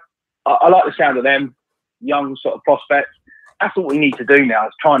Bucentano. I like the sound of them, young sort of prospects. That's what we need to do now,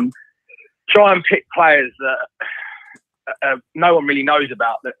 is try and pick players that no one really knows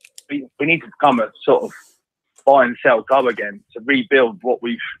about. That we need to become a sort of buy and sell club again, to rebuild what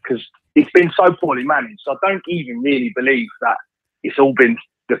because it's been so poorly managed. So I don't even really believe that it's all been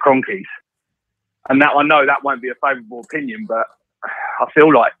the Cronkies. And that, I know that won't be a favourable opinion, but I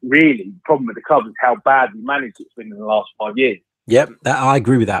feel like really the problem with the club is how badly managed it's been in the last 5 years. Yep, I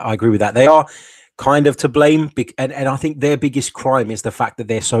agree with that. They are kind of to blame, and I think their biggest crime is the fact that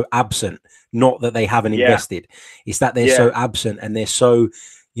they're so absent. Not that they haven't invested; it's that they're so absent and they're so,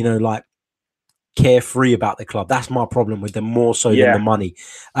 like, carefree about the club. That's my problem with them, more so than the money.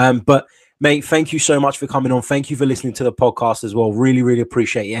 But mate, thank you so much for coming on. Thank you for listening to the podcast as well. Really, really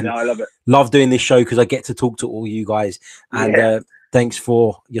appreciate it. And I love it. Love doing this show because I get to talk to all you guys. And thanks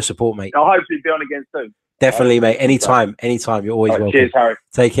for your support, mate. I'll hopefully be on again soon. Definitely, mate. Anytime. You're always welcome. Cheers, Harry.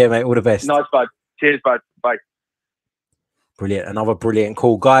 Take care, mate. All the best. Nice, bud. Cheers, bud. Bye. Brilliant. Another brilliant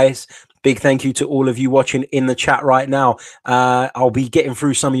call, guys. Big thank you to all of you watching in the chat right now. I'll be getting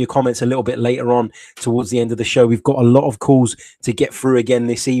through some of your comments a little bit later on towards the end of the show. We've got a lot of calls to get through again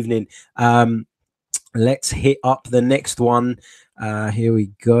this evening. Let's hit up the next one. Here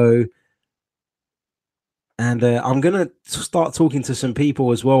we go. And I'm going to start talking to some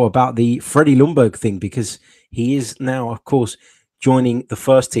people as well about the Freddie Ljungberg thing, because he is now, of course, joining the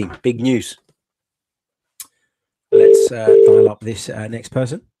first team. Big news. Let's dial up this next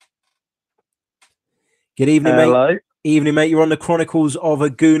person. Good evening, mate. Evening, mate. You're on the Chronicles of a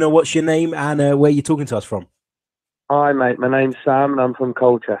Gooner. What's your name and where are you talking to us from? Hi, mate. My name's Sam and I'm from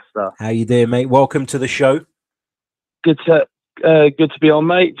Colchester. How you doing, mate? Welcome to the show. Good to be on,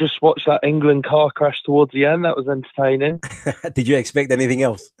 mate. Just watched that England car crash towards the end. That was entertaining. Did you expect anything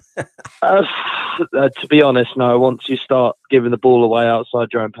else? To be honest, no. Once you start giving the ball away outside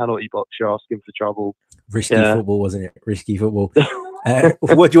your own penalty box, you're asking for trouble. Risky football, wasn't it? Risky football.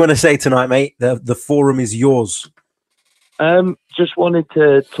 What do you want to say tonight, mate? The forum is yours. Just wanted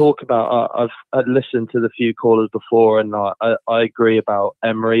to talk about. I've listened to the few callers before, and I agree about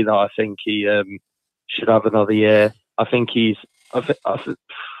Emery, that I think he should have another year. I think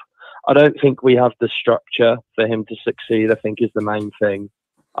I don't think we have the structure for him to succeed, I think, is the main thing.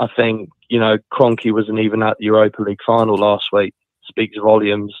 I think, Kroenke wasn't even at the Europa League final last week. Speaks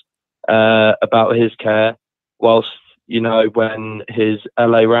volumes about his care. Whilst, when his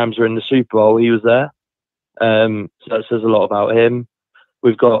LA Rams were in the Super Bowl, he was there. So that says a lot about him.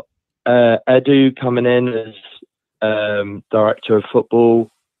 We've got Edu coming in as director of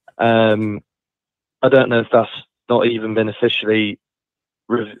football. I don't know if that's not even been officially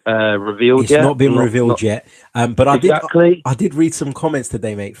revealed yet. It's not been revealed yet. But exactly. I did read some comments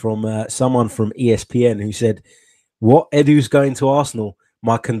today, mate, from someone from ESPN who said, "What, Edu's going to Arsenal?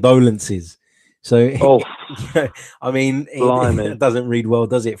 My condolences." So, I mean, it doesn't read well,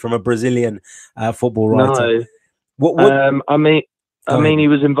 does it, from a Brazilian football writer? No. What? I mean, he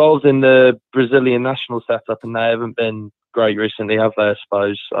was involved in the Brazilian national setup, and they haven't been great recently, have they? I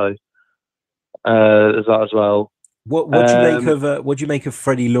suppose so. There's that as well. What do you make of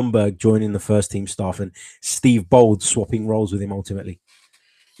Freddie Ljungberg joining the first team staff and Steve Bold swapping roles with him ultimately?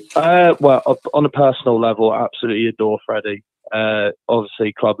 Well, on a personal level, I absolutely adore Freddie.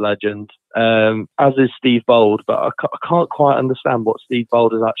 Obviously, club legend, as is Steve Bold. But I can't quite understand what Steve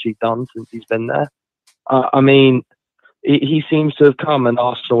Bold has actually done since he's been there. I mean, he seems to have come, and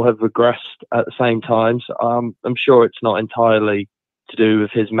Arsenal have regressed at the same time. So I'm sure it's not entirely to do with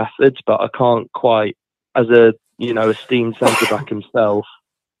his methods, but I can't quite, as a esteemed centre back himself,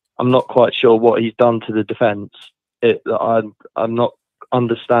 I'm not quite sure what he's done to the defence. I'm not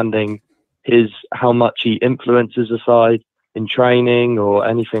understanding how much he influences the side in training or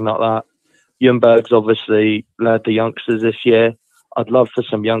anything like that. Ljungberg's obviously led the youngsters this year. I'd love for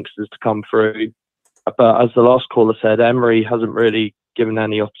some youngsters to come through, but as the last caller said, Emery hasn't really given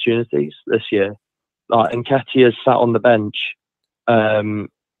any opportunities this year. Like Nketiah's sat on the bench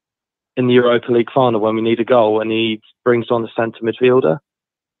in the Europa League final when we need a goal, and he brings on a centre midfielder,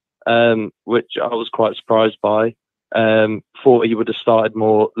 which I was quite surprised by. Thought he would have started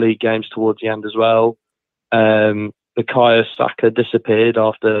more league games towards the end as well. Bukayo Saka disappeared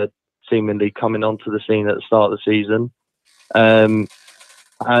after seemingly coming onto the scene at the start of the season. And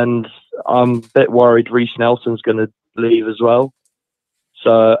I'm a bit worried Reece Nelson's going to leave as well.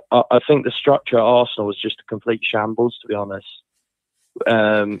 So I think the structure at Arsenal is just a complete shambles, to be honest.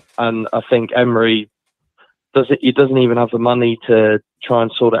 And I think Emery doesn't even have the money to try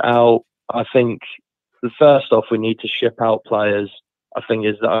and sort it out. I think first off, we need to ship out players. I think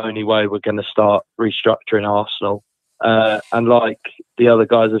is the only way we're going to start restructuring Arsenal. And like the other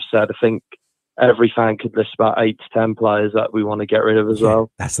guys have said, I think every fan could list about 8 to 10 players that we want to get rid of as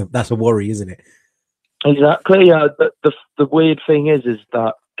well. That's a worry, isn't it? Exactly. The weird thing is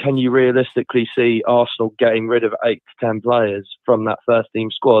that can you realistically see Arsenal getting rid of 8 to 10 players from that first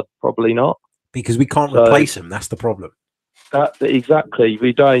team squad? Probably not, because we can't replace them. That's the problem. Exactly.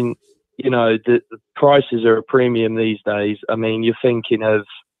 We don't. The prices are a premium these days. I mean, you're thinking of.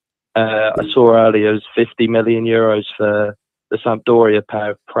 I saw earlier it was 50 million euros for the Sampdoria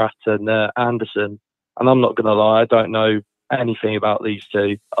pair of Pratt and Anderson. And I'm not going to lie, I don't know anything about these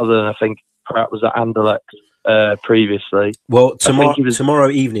two, other than I think Pratt was at Anderlecht previously. Well, tomorrow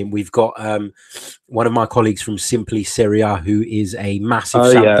evening, we've got one of my colleagues from Simply Serie A, who is a massive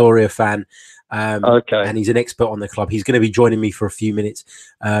Sampdoria fan. And he's an expert on the club. He's going to be joining me for a few minutes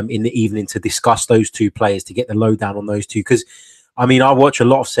in the evening to discuss those two players, to get the lowdown on those two. Because, I mean, I watch a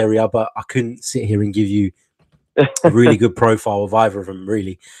lot of Serie A, but I couldn't sit here and give you a really good profile of either of them,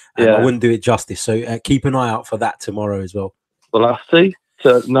 really. I wouldn't do it justice. So keep an eye out for that tomorrow as well. We'll have to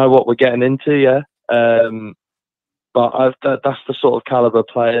know what we're getting into, yeah. But that's the sort of caliber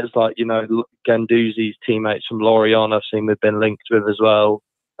players, like, Guendouzi's teammates from Lorient, I've seen we've been linked with as well.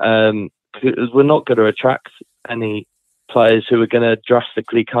 We're not going to attract any players who are going to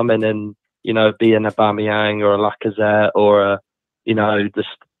drastically come in and, be an Aubameyang or a Lacazette or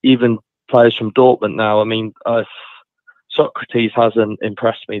even players from Dortmund now. I mean, Socrates hasn't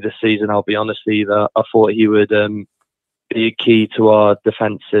impressed me this season, I'll be honest either. I thought he would be a key to our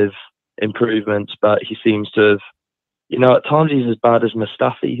defensive improvements, but he seems to have, at times he's as bad as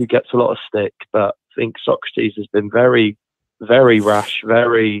Mustafi, who gets a lot of stick, but I think Socrates has been very, very rash,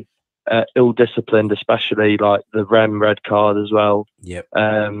 very ill-disciplined, especially like the red card as well. Yep.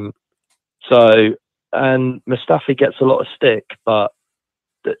 And Mustafi gets a lot of stick, but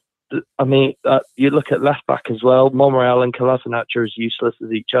I mean, you look at left back as well. Monreal and Kolasinac are as useless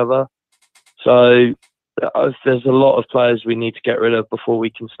as each other. So there's a lot of players we need to get rid of before we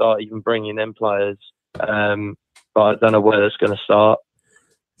can start even bringing in players. But I don't know where that's going to start.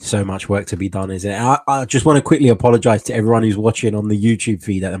 So much work to be done, isn't it? I just want to quickly apologise to everyone who's watching on the YouTube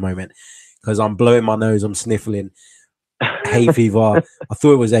feed at the moment, because I'm blowing my nose, I'm sniffling. Hay fever. I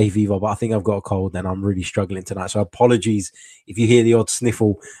thought it was hay fever, but I think I've got a cold and I'm really struggling tonight. So apologies if you hear the odd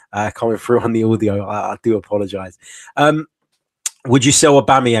sniffle coming through on the audio. I do apologise. Would you sell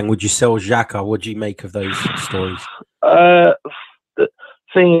Aubameyang? Would you sell Xhaka? What do you make of those stories? The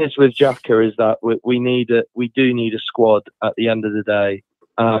thing is with Xhaka is that we do need a squad at the end of the day.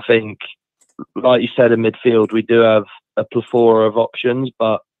 And I think, like you said, in midfield, we do have a plethora of options,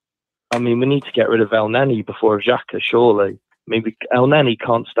 but I mean, we need to get rid of El Neni before Xhaka, surely. I mean, El Neni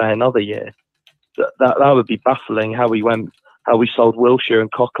can't stay another year. That would be baffling how we sold Wilshere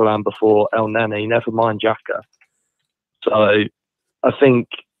and Coquelin before El Neni, never mind Xhaka. So I think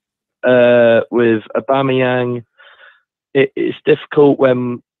with Aubameyang, it's difficult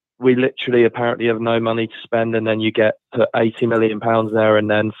when we literally apparently have no money to spend, and then you get put £80 million there, and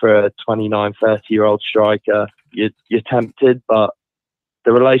then for a 29, 30-year-old striker, you're tempted, but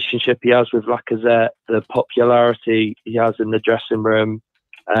the relationship he has with Lacazette, the popularity he has in the dressing room,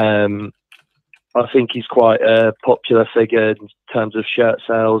 I think he's quite a popular figure in terms of shirt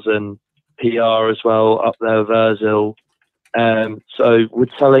sales and PR as well, up there with Ozil. So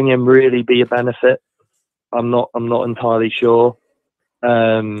would selling him really be a benefit? I'm not entirely sure.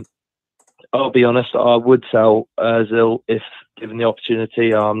 I'll be honest, I would sell Ozil if given the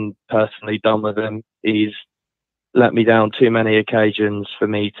opportunity. I'm personally done with him. He's let me down too many occasions for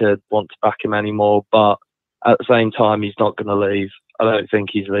me to want to back him anymore, but at the same time, he's not going to leave. I don't think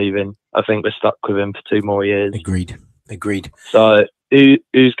he's leaving. I think we're stuck with him for 2 more years. Agreed. So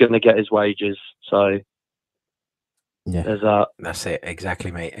who's going to get his wages? So yeah, there's that. That's it.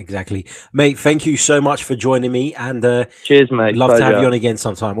 Exactly, mate. Exactly. Mate, thank you so much for joining me, and cheers, mate. Love to have you on again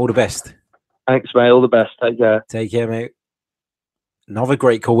sometime. All the best. Thanks, mate. All the best. Take care. Take care, mate. Another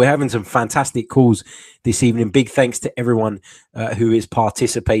great call. We're having some fantastic calls this evening. Big thanks to everyone who is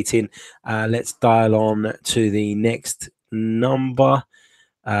participating. Let's dial on to the next number.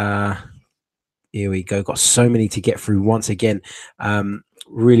 Here we go. Got so many to get through once again.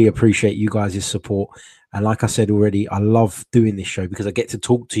 Really appreciate you guys' support. And like I said already, I love doing this show because I get to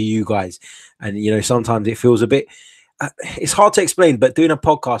talk to you guys. And, you know, sometimes it feels a bit, it's hard to explain, but doing a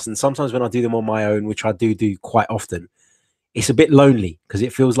podcast, and sometimes when I do them on my own, which I do quite often, it's a bit lonely because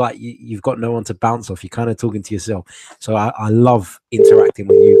it feels like you've got no one to bounce off. You're kind of talking to yourself. So I love interacting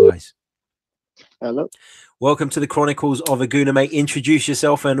with you guys. Hello. Welcome to the Chronicles of a Gooner, mate. Introduce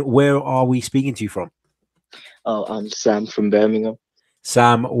yourself and where are we speaking to you from? Oh, I'm Sam from Birmingham.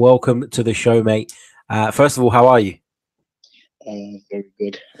 Sam, welcome to the show, mate. First of all, how are you? Very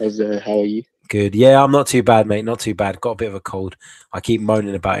good. How are you? Good. Yeah, I'm not too bad, mate. Not too bad. Got a bit of a cold. I keep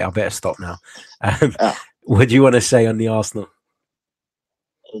moaning about it. I better stop now. What do you want to say on the Arsenal?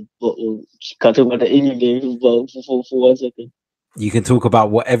 Can't talk about the England game for 1 second. You can talk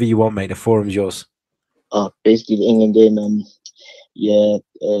about whatever you want, mate. The forum's yours. Basically the England game.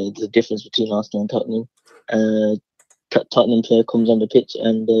 The difference between Arsenal and Tottenham. Tottenham player comes on the pitch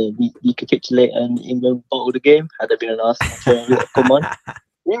and we capitulate and England bottle the game. Had there been an Arsenal player, come on,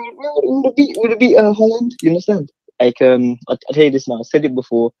 we would have beat Holland. You understand? Like I'll tell you this now. I said it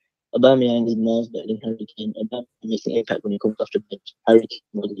before. Aubameyang is miles better than Harry Kane. Aubameyang makes an impact when he comes off the bench. Harry Kane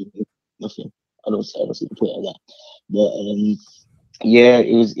really nothing. I don't see the point of that. But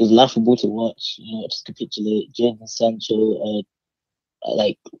it was laughable to watch. You know, just capitulate. Jadon Sancho,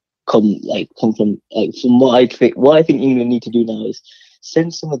 come from what I think England need to do now is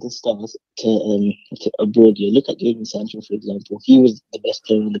send some of the stars to abroad. You look at Jadon Sancho, for example. He was the best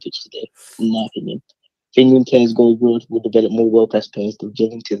player on the pitch today, in my opinion. If England players go abroad, we'll develop more world-class players. They'll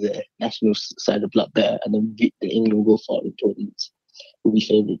gel into the national side a lot better, and then England will go far in tournaments. We'll be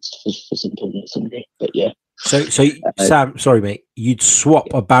favourites for some tournaments someday. But yeah. So Sam, sorry, mate. You'd swap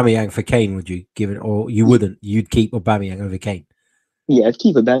Aubameyang for Kane, would you? Or you wouldn't? You'd keep Aubameyang over Kane. Yeah, I'd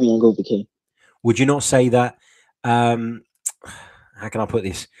keep Aubameyang over Kane. Would you not say that? How can I put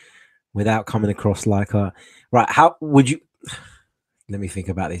this without coming across like a right? How would you? Let me think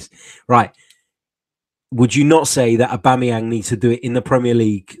about this. Right. Would you not say that Aubameyang needs to do it in the Premier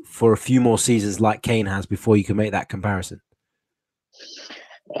League for a few more seasons like Kane has before you can make that comparison?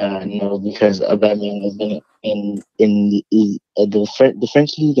 No, because Aubameyang has done it in the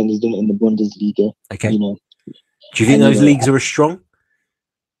French league and he's done it in the Bundesliga. Okay. You know. Do you think those leagues are as strong?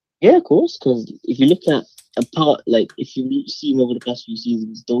 Yeah, of course. Because if you look at if you see over the past few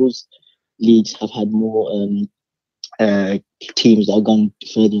seasons, those leagues have had more teams that have gone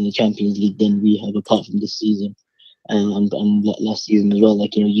further in the Champions League than we have, apart from this season and last season as well.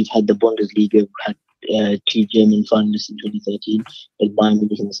 Like, you know, you've had the Bundesliga, had 2 German finalists in 2013, like Bayern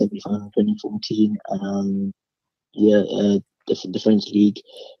Munich in the semi-final in 2014. The French league,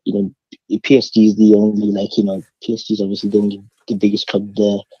 you know, PSG is the only, PSG is obviously the biggest club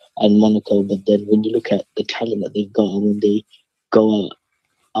there, and Monaco. But then when you look at the talent that they've got, and when they go out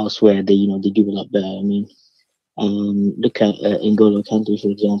elsewhere, they do a lot better. I mean, look at N'Golo Kante, for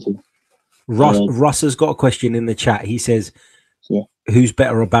example. Russ has got a question in the chat. He says, "Who's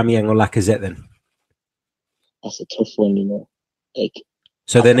better, Aubameyang or Lacazette?" Then that's a tough one, you know.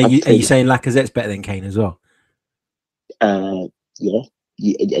 So then, are you saying Lacazette's better than Kane as well? Not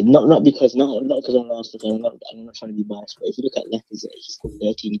because I'm Arsenal. I'm not trying to be biased, but if you look at Lacazette, he scored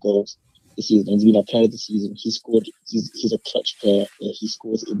 13 goals this season. He's been a player this season. He's a clutch player. He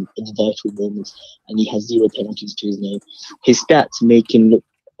scores in vital moments, and he has 0 penalties to his name. His stats make him look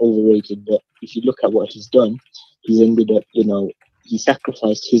overrated, but if you look at what he's done, he's ended up, he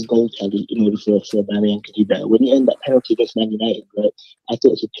sacrificed his goal tally in order for Aubameyang to do better. When he ended that penalty against Man United, right, I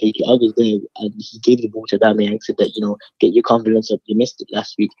thought he'd take it. I was there, and he gave the ball to Aubameyang, said that, get your confidence up. You missed it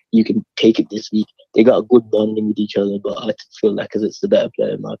last week. You can take it this week. They got a good bonding with each other, but I feel like it's the better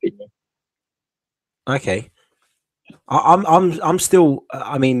player in my opinion. Okay, I'm still.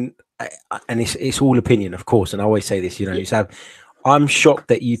 I mean, and it's all opinion, of course. And I always say this, I'm shocked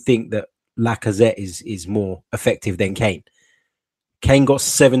that you think that Lacazette is more effective than Kane. Kane got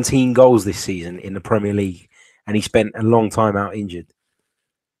 17 goals this season in the Premier League, and he spent a long time out injured.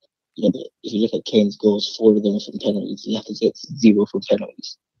 Yeah, but if you look at Kane's goals, 4 of them are from penalties. Lacazette's 0 from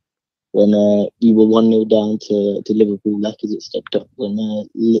penalties. When we were 1-0 down to Liverpool, Lacazette stepped up. When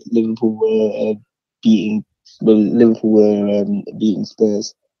Liverpool were beating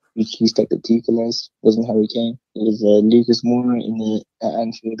Spurs, he stepped up to equalise. It wasn't Harry Kane. It was Lucas Moura at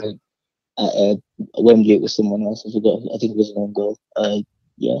Anfield. At Wembley, it was someone else. I forgot. I think it was an own goal.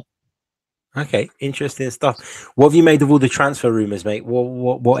 Okay, interesting stuff. What have you made of all the transfer rumours, mate?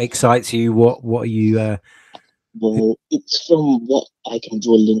 What excites you? What are you? Well, it's from what I can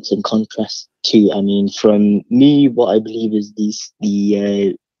draw links and contrasts to. I mean, from me, what I believe is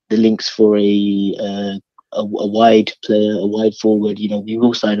the links for a a wide player, a wide forward. You know, we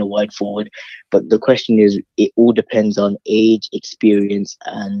will sign a wide forward, but the question is, it all depends on age, experience,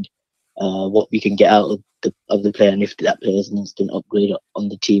 and what we can get out of the player, and if that player is an instant upgrade on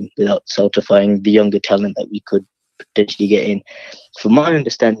the team without certifying the younger talent that we could potentially get in. From my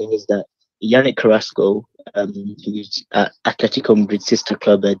understanding, is that Yannick Carrasco, who's at Atletico Madrid sister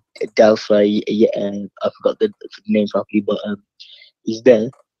club at Delphi, I forgot the name properly, but he's there.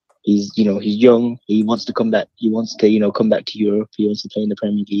 He's young. He wants to come back. He wants to come back to Europe. He wants to play in the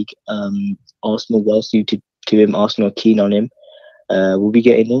Premier League. Arsenal well suited to him. Arsenal are keen on him. Will be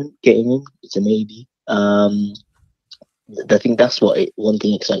getting him. It's a maybe. I think that's one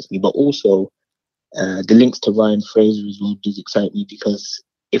thing excites me. But also, the links to Ryan Fraser as well does excite me, because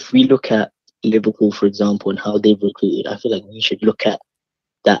if we look at Liverpool, for example, and how they've recruited, I feel like we should look at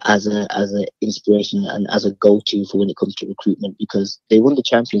that as a inspiration and as a go-to for when it comes to recruitment, because they won the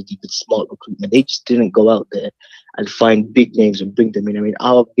Champions League with smart recruitment. They just didn't go out there and find big names and bring them in. I mean,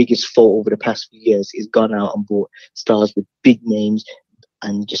 our biggest fault over the past few years is gone out and bought stars with big names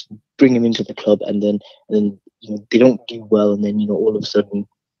and just bring them into the club, and then they don't do well, and then all of a sudden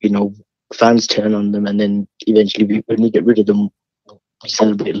fans turn on them, and then eventually when we get rid of them, we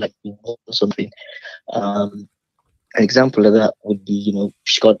celebrate like we won something. An example of that would be,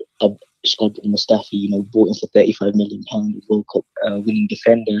 Scott Mustafi, bought in for £35 million, World Cup winning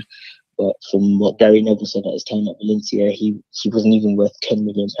defender. But from what Gary Neville said at his time at Valencia, he wasn't even worth £10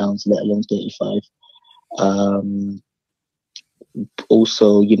 million, let alone 35.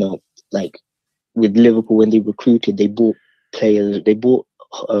 Also, like with Liverpool, when they recruited, they bought players. They bought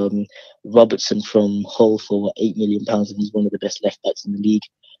Robertson from Hull for £8 million, and he's one of the best left backs in the league.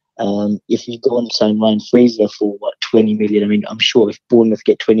 If you go and sign Ryan Fraser for 20 million, I mean, I'm sure if Bournemouth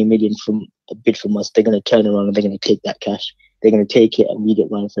get 20 million from a bid from us, they're going to turn around and they're going to take that cash. They're going to take it, and we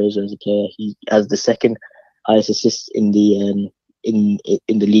get Ryan Fraser as a player. He has the second highest assists in the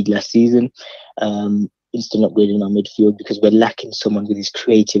league last season. Instant upgrade in our midfield, because we're lacking someone with his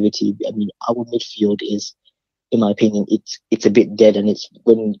creativity. I mean, our midfield is, in my opinion, it's a bit dead, and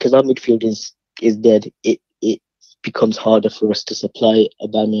because our midfield is dead, it becomes harder for us to supply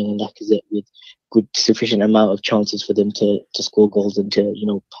Aubameyang and Lacazette with good sufficient amount of chances for them to score goals and to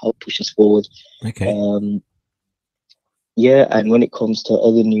help push us forward. Okay. Yeah, and when it comes to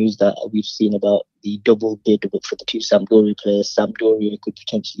other news that we've seen about the double bid for the two Sampdoria players, Sampdoria could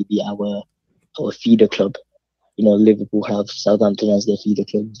potentially be our feeder club. Liverpool have Southampton as their feeder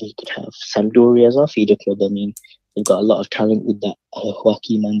club. They could have Sampdoria as our feeder club. I mean, they've got a lot of talent with that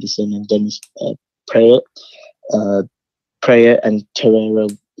Joaquim Anderson and Dennis Prayer and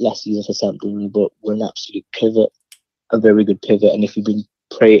Torreira last season for Sampdoria, but we're an absolute pivot, a very good pivot. And if we bring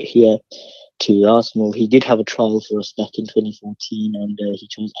Prayer here to Arsenal, he did have a trial for us back in 2014, and he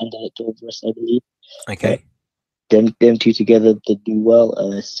chose Anderlecht over us, I believe. Okay. Them two together, they do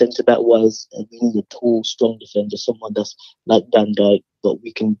well. Centre back wise, we need a tall, strong defender, someone that's like Van Dijk, but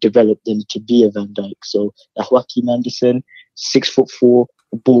we can develop them to be a Van Dijk. So Joaquim Anderson, 6'4",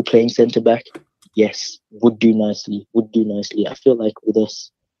 ball playing centre back, yes, would do nicely. I feel like with us,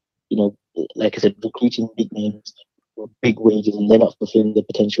 like I said, recruiting big names, big wages, and they're not fulfilling the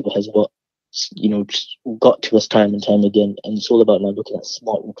potential has got to us time and time again. And it's all about now looking at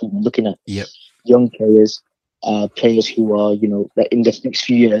smart recruitment, looking at young players. Players who are, that in the next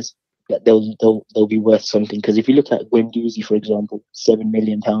few years, that they'll be worth something. Because if you look at Guendouzi, for example, £7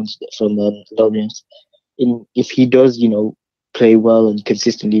 million from Lorient, if he does, play well and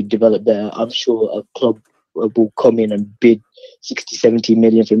consistently develop there, I'm sure a club will come in and bid 60, 70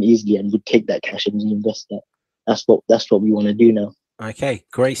 million from easily, and would take that cash and reinvest that. That's what we want to do now. Okay,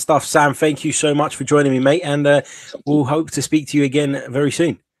 great stuff, Sam. Thank you so much for joining me, mate, and we'll hope to speak to you again very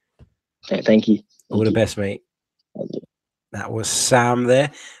soon. Thank you. All the best, mate. That was Sam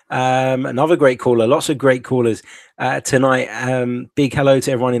there. Another great caller. Lots of great callers tonight. Big hello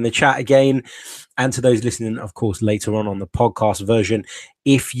to everyone in the chat again, and to those listening, of course, later on the podcast version.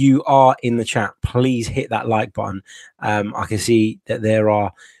 If you are in the chat, please hit that like button. I can see that there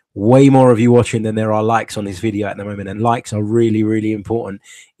are way more of you watching than there are likes on this video at the moment, and likes are really, really important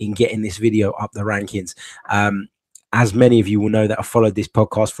in getting this video up the rankings. As many of you will know that have followed this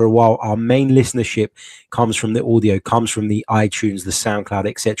podcast for a while, our main listenership comes from the audio, comes from the iTunes, the SoundCloud,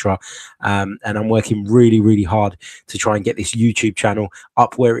 etc. And I'm working really, really hard to try and get this YouTube channel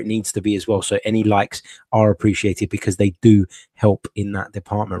up where it needs to be as well. So any likes are appreciated, because they do help in that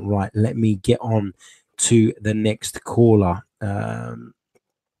department. Right, let me get on to the next caller.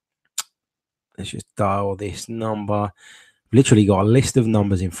 Let's just dial this number. literally got a list of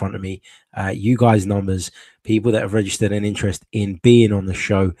numbers in front of me. You guys' numbers, people that have registered an interest in being on the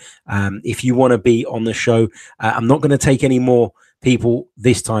show. If you want to be on the show, I'm not going to take any more people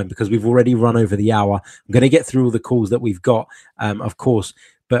this time because we've already run over the hour. I'm going to get through all the calls that we've got, of course.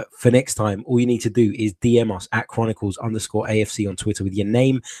 But for next time, all you need to do is DM us at Chronicles_AFC on Twitter with your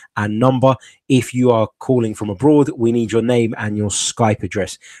name and number. If you are calling from abroad, we need your name and your Skype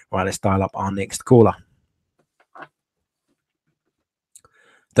address. Right, let's dial up our next caller.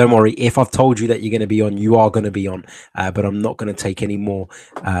 Don't worry, if I've told you that you're going to be on, you are going to be on. But I'm not going to take any more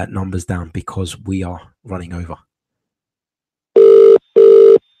numbers down because we are running over.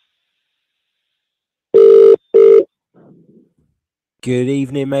 Good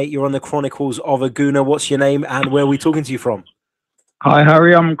evening, mate. You're on the Chronicles of a Gooner. What's your name and where are we talking to you from? Hi,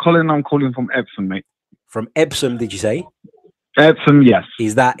 Harry. I'm Colin. I'm calling from Epsom, mate. From Epsom, did you say? Epsom, yes.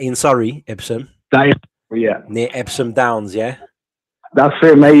 Is that in Surrey, Epsom? That is, yeah. Near Epsom Downs, yeah? That's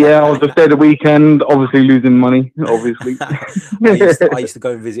it, mate. Yeah, I was just there the weekend, obviously losing money, obviously. I used to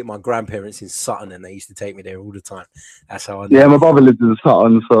go and visit my grandparents in Sutton and they used to take me there all the time. That's how I know. Yeah, my brother lives in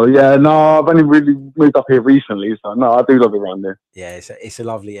Sutton, so yeah, no, I've only really moved up here recently, so no, I do love it around there. Yeah, it's a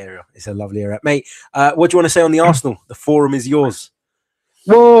lovely area. It's a lovely area. Mate, what do you want to say on the Arsenal? The forum is yours.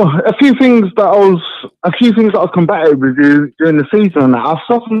 Well, a few things that I was combative with you during the season. I've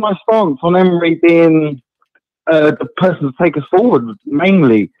softened my stance on Emery being the person to take us forward,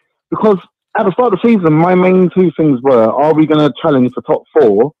 mainly because at the start of the season, my main two things were: are we going to challenge for top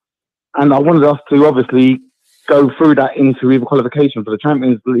four? And I wanted us to obviously go through that into either qualification for the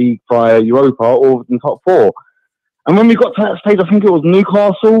Champions League via Europa or in top four. And when we got to that stage, I think it was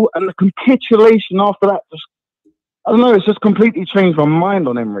Newcastle, and the capitulation after that just, I don't know, it's just completely changed my mind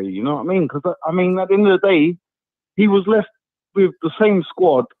on Emery. You know what I mean? Because I mean, at the end of the day, he was left with the same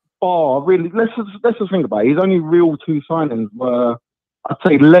squad. Really, let's just think about it. His only real two signings were, I'd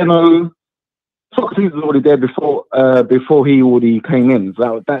say, Leno. Socrates was already there before he already came in.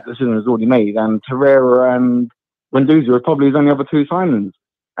 So that decision was already made. And Torreira and Guendouzi were probably his only other two signings.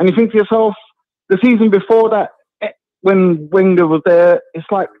 And you think to yourself, the season before that, when Wenger was there, it's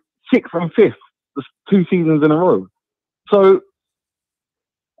like 6th and 5th, the 2 seasons in a row. So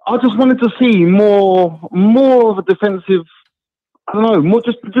I just wanted to see more of a defensive. I don't know,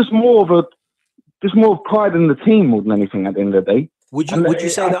 just more of pride in the team more than anything at the end of the day. Would you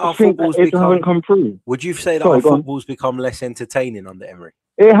say that our football's haven't come through? Would you say that our football's become less entertaining under Emery?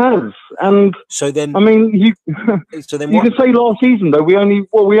 It has, and so then I mean, you could say last season though we only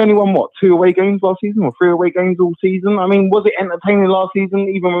won what 2 away games last season or 3 away games all season. I mean, was it entertaining last season?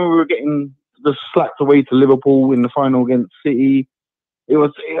 Even when we were getting the slapped away to Liverpool in the final against City, it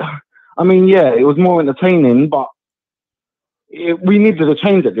was. I mean, yeah, it was more entertaining, but. We needed a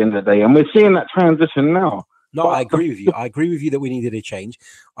change at the end of the day, and we're seeing that transition now. No, I agree with you. I agree with you that we needed a change.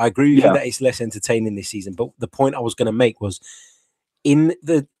 I agree with you that it's less entertaining this season. But the point I was going to make was,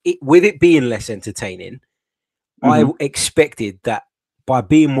 with it being less entertaining, I expected that by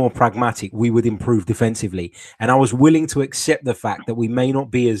being more pragmatic, we would improve defensively, and I was willing to accept the fact that we may not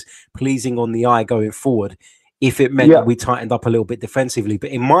be as pleasing on the eye going forward if it meant that we tightened up a little bit defensively. But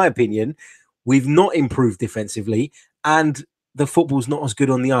in my opinion, we've not improved defensively, and the football's not as good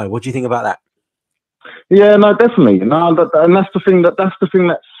on the eye. What do you think about that? Yeah, no, definitely. No, and that's the thing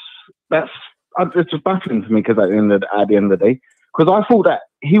that's it's just baffling to me because at the end of the day, because I thought that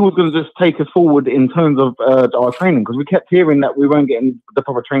he was going to just take us forward in terms of our training, because we kept hearing that we weren't getting the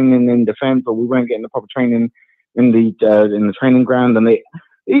proper training in defence, or we weren't getting the proper training in the training ground, and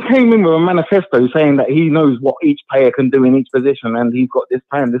he came in with a manifesto saying that he knows what each player can do in each position, and he's got this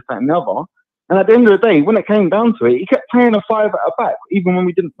plan, this, that, and the other. And at the end of the day, when it came down to it, he kept playing a 5 at a back, even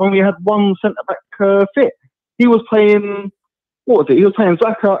when we had one centre back fit. He was playing, what was it? He was playing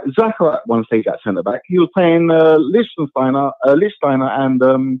Xhaka at one stage at centre back. He was playing Lichtsteiner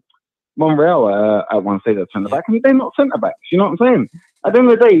and Monreal at one stage at centre back, and they're not centre backs. You know what I'm saying? At the end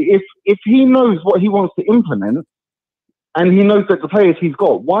of the day, if he knows what he wants to implement, and he knows that the players he's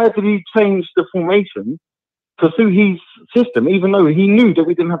got, why did he change the formation to suit his system, even though he knew that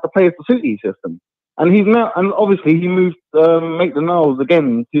we didn't have the players to suit his system? And he's now, and obviously he moved Maitland-Niles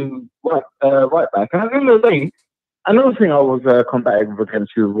again to right back. And at the end of the day, another thing I was combative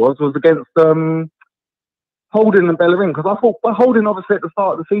against you was against Holding and Bellerin, because I thought Holding, obviously at the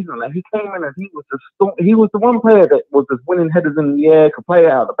start of the season, like, he came in and he was the one player that was just winning headers in the air, could play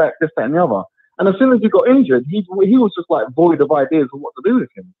it out the back, this, that, and the other. And as soon as he got injured, he was just like void of ideas of what to do with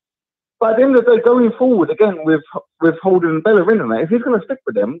him. But at the end of the day, going forward again with Holding and Bellerin and that, if he's going to stick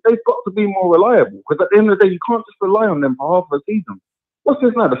with them, they've got to be more reliable. Because at the end of the day, you can't just rely on them for half of a season. What's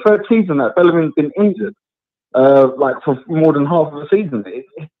this now? The 3rd season that Bellerin's been injured. like for more than half of the season.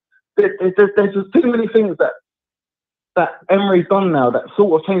 There's just too many things that Emery's done now that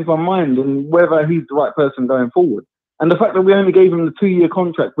sort of changed my mind in whether he's the right person going forward. And the fact that we only gave him the 2-year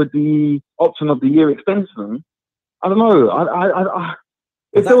contract with the option of the year extension, I don't know.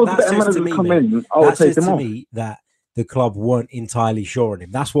 If there was a better manager to come in, I would take him off. That says to me that the club weren't entirely sure on him.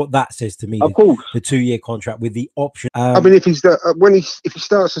 That's what that says to me. Of course, the 2-year contract with the option. I mean, if he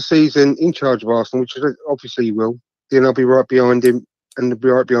starts the season in charge of Arsenal, which obviously he will, then I'll be right behind him and be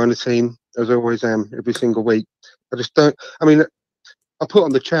right behind the team as I always am every single week. I just don't. I mean, I put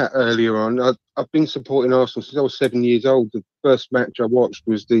on the chat earlier on. I've been supporting Arsenal since I was 7 years old. The first match I watched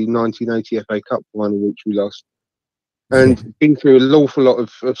was the 1980 FA Cup final, which we lost, and been through an awful lot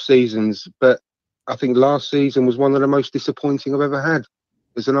of seasons. But I think last season was one of the most disappointing I've ever had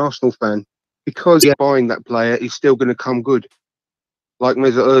as an Arsenal fan, because buying that player is still going to come good, like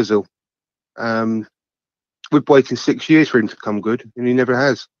Mesut Ozil. We've waited 6 years for him to come good, and he never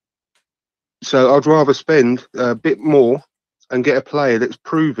has. So I'd rather spend a bit more and get a player that's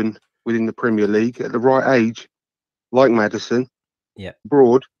proven within the Premier League at the right age, like Maddison,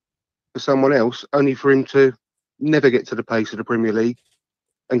 abroad, for someone else, only for him to never get to the pace of the Premier League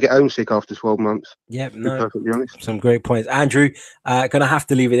and get homesick after 12 months. Yeah, to be perfectly honest. Some great points. Andrew, going to have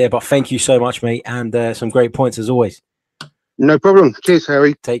to leave it there, but thank you so much, mate, and some great points as always. No problem. Cheers,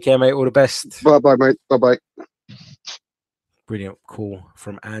 Harry. Take care, mate. All the best. Bye-bye, mate. Bye-bye. Brilliant call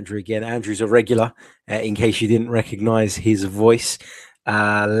from Andrew again. Andrew's a regular, in case you didn't recognize his voice.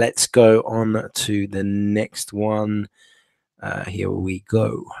 Let's go on to the next one. Here we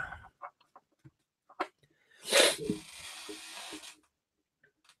go.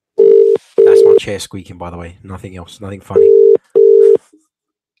 That's my chair squeaking, by the way. Nothing else. Nothing funny.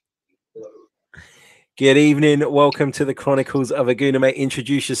 Good evening. Welcome to the Chronicles of a Gooner, mate.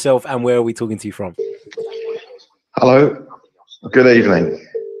 Introduce yourself and where are we talking to you from? Hello. Good evening.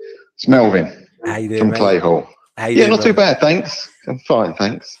 It's Melvin. How you doing, from mate? Clayhall. How you doing, not too Melvin? bad, thanks. I'm fine,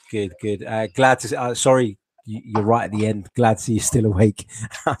 thanks. Good. Glad to see. Sorry, you're right at the end. Glad to see you're still awake.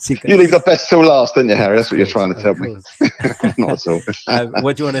 You leave the best till last, didn't you, Harry? That's what you're trying to tell me. Not at all.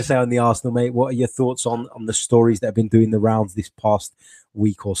 What do you want to say on the Arsenal, mate? What are your thoughts on the stories that have been doing the rounds this past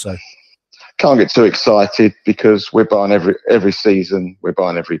week or so? Can't get too excited because we're buying every season. We're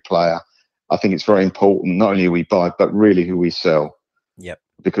buying every player. I think it's very important, not only who we buy, but really who we sell. Yep.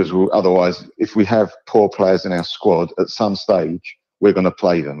 Because otherwise, if we have poor players in our squad, at some stage, we're going to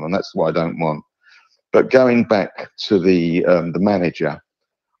play them, and that's what I don't want. But going back to the manager,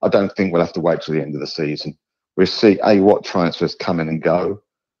 I don't think we'll have to wait till the end of the season. We'll see, what transfers come in and go,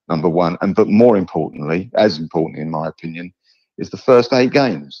 number one. But more importantly, as important in my opinion, is the first 8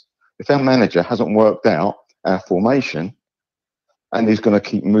 games. If our manager hasn't worked out our formation, and he's going to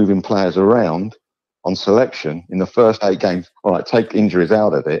keep moving players around on selection in the first 8 games, all right, take injuries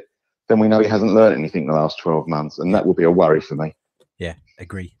out of it, then we know he hasn't learned anything in the last 12 months, and that will be a worry for me. Yeah,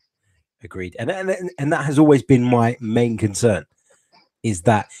 agreed. And that has always been my main concern, is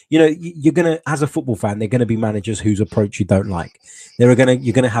that, you're going to, as a football fan, they're going to be managers whose approach you don't like. You're going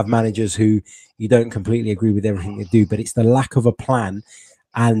to have managers who you don't completely agree with everything they do, but it's the lack of a plan.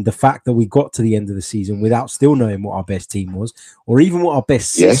 And the fact that we got to the end of the season without still knowing what our best team was, or even what our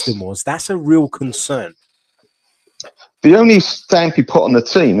best system was, that's a real concern. The only stamp he put on the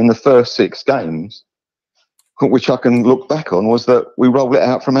team in the first 6 games, which I can look back on, was that we rolled it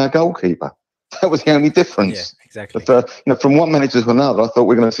out from our goalkeeper. That was the only difference. Yeah, exactly. But, from one manager to another, I thought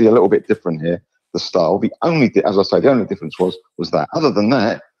we were going to see a little bit different here, the style. The only difference was that. Other than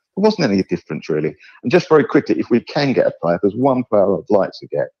that, there wasn't any difference, really. And just very quickly, if we can get a player, there's one player I'd like to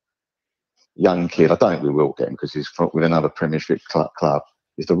get. Young kid, I don't think we will get him because he's with another Premiership club.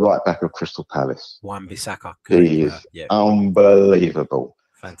 He's the right back of Crystal Palace. Wan-Bissaka. He is unbelievable.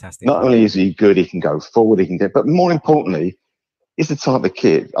 Fantastic. Not only is he good, he can go forward, but more importantly, he's the type of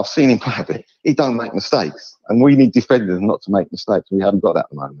kid, I've seen him play a bit, he don't make mistakes. And we need defenders not to make mistakes. We haven't got that at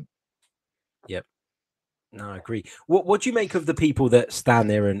the moment. Yep. No, I agree. What do you make of the people that stand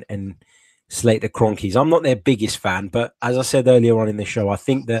there and slate the Cronkies? I'm not their biggest fan, but as I said earlier on in the show, I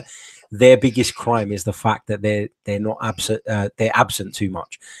think that their biggest crime is the fact that they're not absent. They're absent too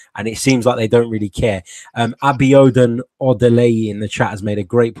much, and it seems like they don't really care. Abiodun Odelei in the chat has made a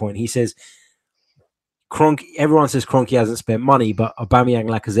great point. He says, everyone says Kroenke hasn't spent money, but Aubameyang,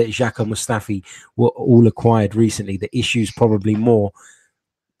 Lacazette, Xhaka, Mustafi were all acquired recently. The issue's probably more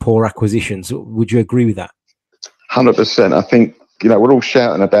poor acquisitions. Would you agree with that? 100%. I think, we're all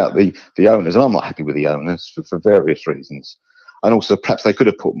shouting about the owners, and I'm not happy with the owners for various reasons. And also, perhaps they could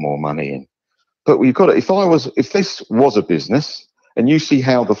have put more money in. But we've got to, if this was a business, and you see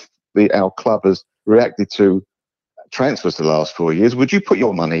how our club has reacted to transfers the last 4 years, would you put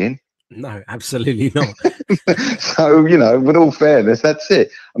your money in? No, absolutely not. So, with all fairness, that's it.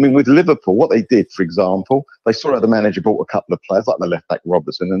 I mean, with Liverpool, what they did, for example, they saw how the manager bought a couple of players, like the left back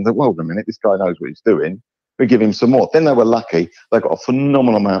Robertson, and thought, well, wait a minute, this guy knows what he's doing. We give him some more. Then they were lucky. They got a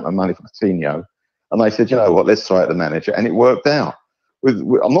phenomenal amount of money for Coutinho. And they said, you know what, let's try it the manager. And it worked out.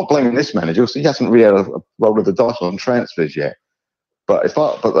 I'm not blaming this manager. He hasn't really had a roll of the dice on transfers yet. But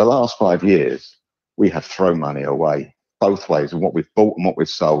the last 5 years, we have thrown money away both ways, and what we've bought and what we've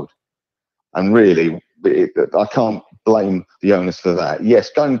sold. And really, I can't blame the owners for that. Yes,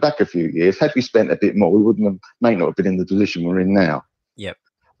 going back a few years, had we spent a bit more, we may not have been in the position we're in now. Yep.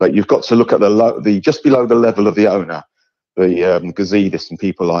 But you've got to look at the just below the level of the owner, the Gazidis and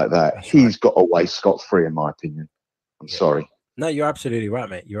people like that. That's He's got away scot-free, in my opinion. I'm sorry. No, you're absolutely right,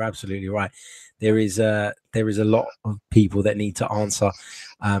 mate. You're absolutely right. There is a lot of people that need to answer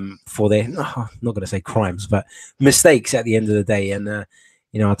for their, I'm not going to say crimes, but mistakes at the end of the day. And I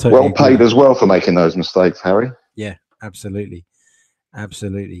totally well paid as well for making those mistakes, Harry. Yeah, absolutely,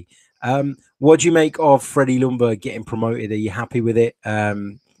 absolutely. What do you make of Freddie Ljungberg getting promoted? Are you happy with it?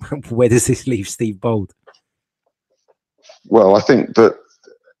 Where does this leave Steve Bold? Well, I think that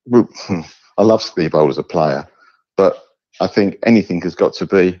I love Steve Bold as a player, but I think anything has got to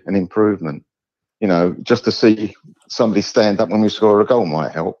be an improvement. Just to see somebody stand up when we score a goal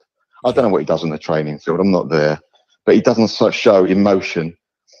might help. I don't know what he does on the training field. I'm not there, but he doesn't show emotion.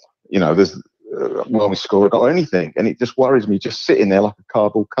 There's when we score a goal or anything, and it just worries me. Just sitting there like a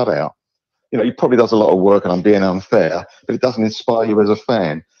cardboard cutout. He probably does a lot of work, and I'm being unfair, but it doesn't inspire you as a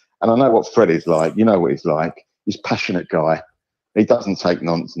fan. And I know what Freddie's like. You know what he's like. He's a passionate guy. He doesn't take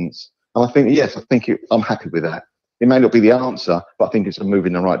nonsense. And I think, yes, I'm happy with that. It may not be the answer, but I think it's a move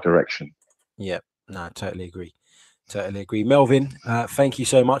in the right direction. Yeah, no, totally agree. Totally agree. Melvin, thank you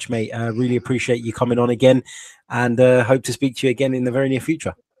so much, mate. Really appreciate you coming on again, and hope to speak to you again in the very near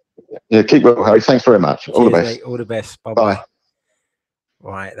future. Yeah, keep well, Harry. Thanks very much. All the best. Mate. All the best. Bye-bye. Bye.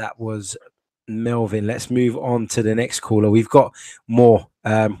 Right, that was Melvin. Let's move on to the next caller. We've got more.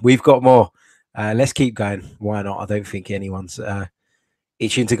 Let's keep going. Why not? I don't think anyone's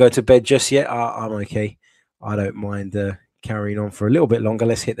itching to go to bed just yet. I'm okay. I don't mind carrying on for a little bit longer.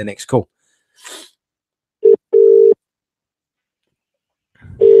 Let's hit the next call.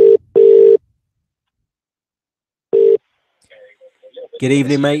 Good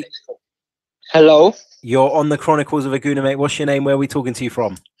evening, mate. Hello. You're on the Chronicles of a Gooner, mate. What's your name? Where are we talking to you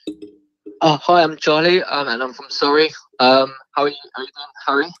from? Hi, I'm Charlie, and I'm from Surrey. How are you doing,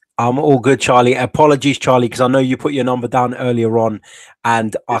 Harry? I'm all good, Charlie. Apologies, Charlie, because I know you put your number down earlier on,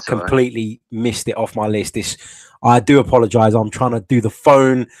 and I completely missed it off my list. I do apologize. I'm trying to do the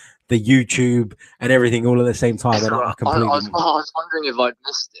phone, the YouTube, and everything all at the same time. And I completely. I was wondering if I'd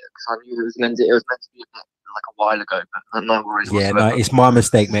missed it because I knew it was meant to be a bit like a while ago, but no worries. Yeah, no, it's my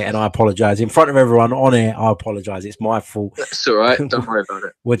mistake, mate, and I apologize in front of everyone on air. I apologize. It's my fault. It's all right. Don't worry about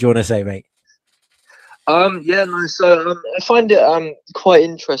it. What do you want to say, mate? Yeah, no. So I find it quite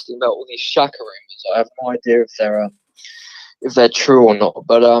interesting about all these Xhaka rumors. I have no idea if they're true or not,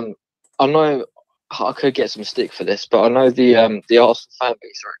 but I know I could get some stick for this, but I know the Arsenal fan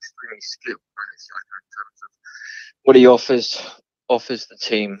base are extremely split on Xhaka in terms of what he offers the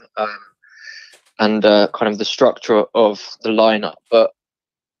team, and kind of the structure of the lineup. But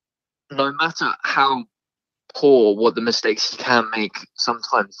no matter how poor, what the mistakes he can make,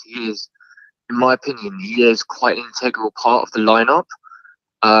 sometimes he is, in my opinion, he is quite an integral part of the lineup,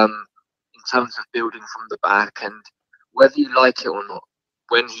 in terms of building from the back. And whether you like it or not,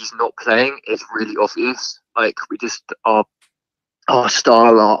 when he's not playing, it's really obvious. Like, we just our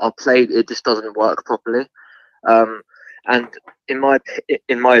style, our play, it just doesn't work properly. And in my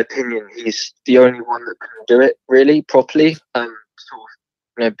opinion, he's the only one that can do it really properly. Sort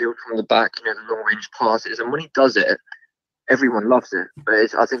of, build from the back, the long range passes, and when he does it, everyone loves it.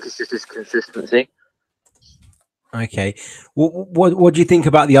 But I think it's just his consistency. Okay, what do you think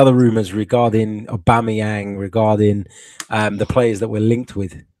about the other rumors regarding Aubameyang, regarding the players that we're linked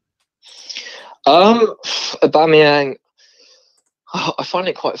with? Aubameyang, I find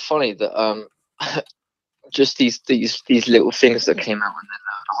it quite funny that just these little things that came out, and then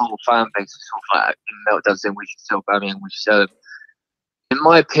the whole fan base is sort of like in meltdown saying we should sell Aubameyang, we should sell him. In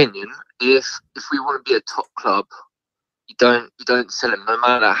my opinion, if we want to be a top club, you don't sell him, no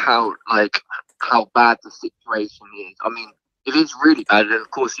matter how bad the situation is. I mean, if it's really bad, then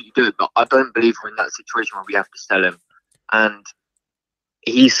of course you do it. But I don't believe we're in that situation where we have to sell him. And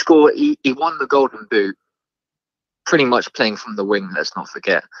he won the Golden Boot, pretty much playing from the wing. Let's not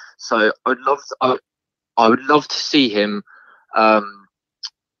forget. So I would love to see him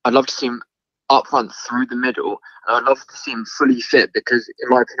I'd love to see him up front through the middle, and I'd love to see him fully fit because, in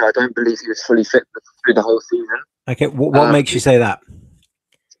my opinion, I don't believe he was fully fit through the whole season. Okay, what makes you say that?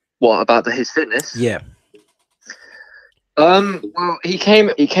 What about his fitness? Yeah. Well, he came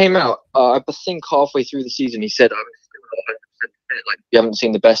out. I think halfway through the season, he said, "I'm still not 100% fit. Like, you haven't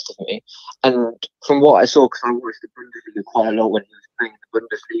seen the best of me." And from what I saw, because I watched the Bundesliga quite a lot when he was playing in the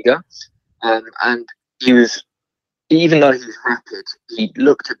Bundesliga, and he was, even though he was rapid, he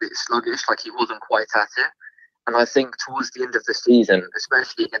looked a bit sluggish, like he wasn't quite at it. And I think towards the end of the season,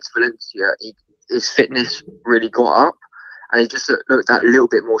 especially against Valencia, his fitness really got up, and he just looked that little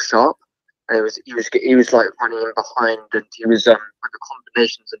bit more sharp. And he was like running in behind, and he was with the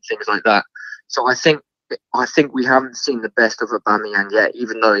combinations and things like that. So I think we haven't seen the best of Aubameyang yet,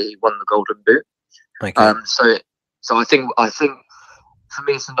 even though he won the Golden Boot. Okay. So I think for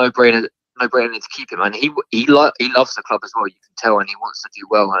me it's a no-brainer to keep him, and he loves the club as well. You can tell, and he wants to do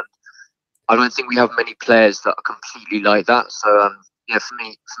well. And I don't think we have many players that are completely like that. So yeah, for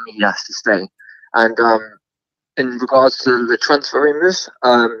me he has to stay. And in regards to the transfer rumours,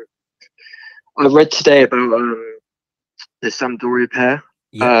 I read today about the Sampdoria pair,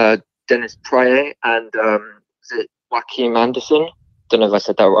 Dennis Praet and is it Joachim Anderson? Don't know if I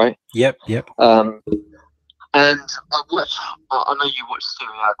said that right. Yep. And I know you watch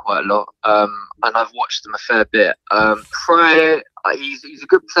Serie A quite a lot, and I've watched them a fair bit. Praet, he's a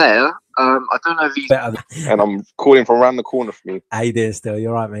good player. I don't know if he's better. And I'm calling from around the corner from you. How you doing, still? You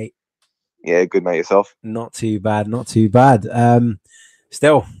all right, mate? Yeah, good, mate. Yourself? Not too bad.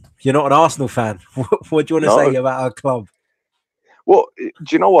 Still, you're not an Arsenal fan. What do you want to say about our club? Well, do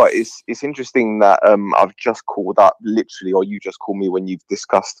you know what? It's interesting that I've just called up, literally, or you just called me when you've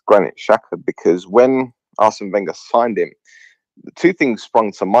discussed Granit Xhaka, because when Arsene Wenger signed him, the two things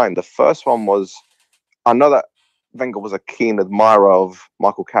sprung to mind. The first one was, I know that Wenger was a keen admirer of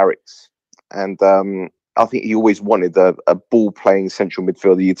Michael Carrick, and I think he always wanted a ball-playing central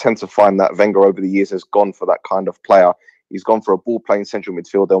midfielder. You tend to find that Wenger over the years has gone for that kind of player. He's gone for a ball-playing central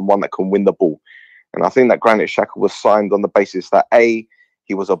midfielder and one that can win the ball. And I think that Granit Xhaka was signed on the basis that A,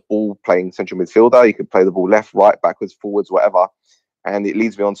 he was a ball-playing central midfielder. He could play the ball left, right, backwards, forwards, whatever. And it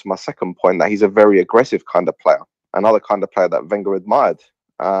leads me on to my second point, that he's a very aggressive kind of player, another kind of player that Wenger admired.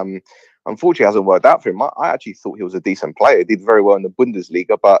 Unfortunately, it hasn't worked out for him. I actually thought he was a decent player. He did very well in the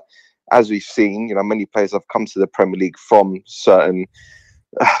Bundesliga, but as we've seen, many players have come to the Premier League from certain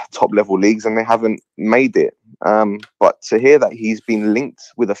top-level leagues and they haven't made it. But to hear that he's been linked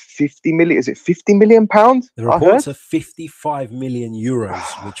with a 50 million, is it 50 million pounds? The reports are 55 million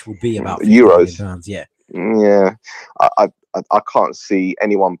euros, which will be about 50 million pounds. Yeah. Yeah. I can't see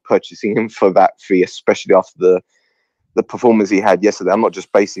anyone purchasing him for that fee, especially after the performance he had yesterday. I'm not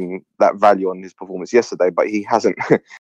just basing that value on his performance yesterday, but he hasn't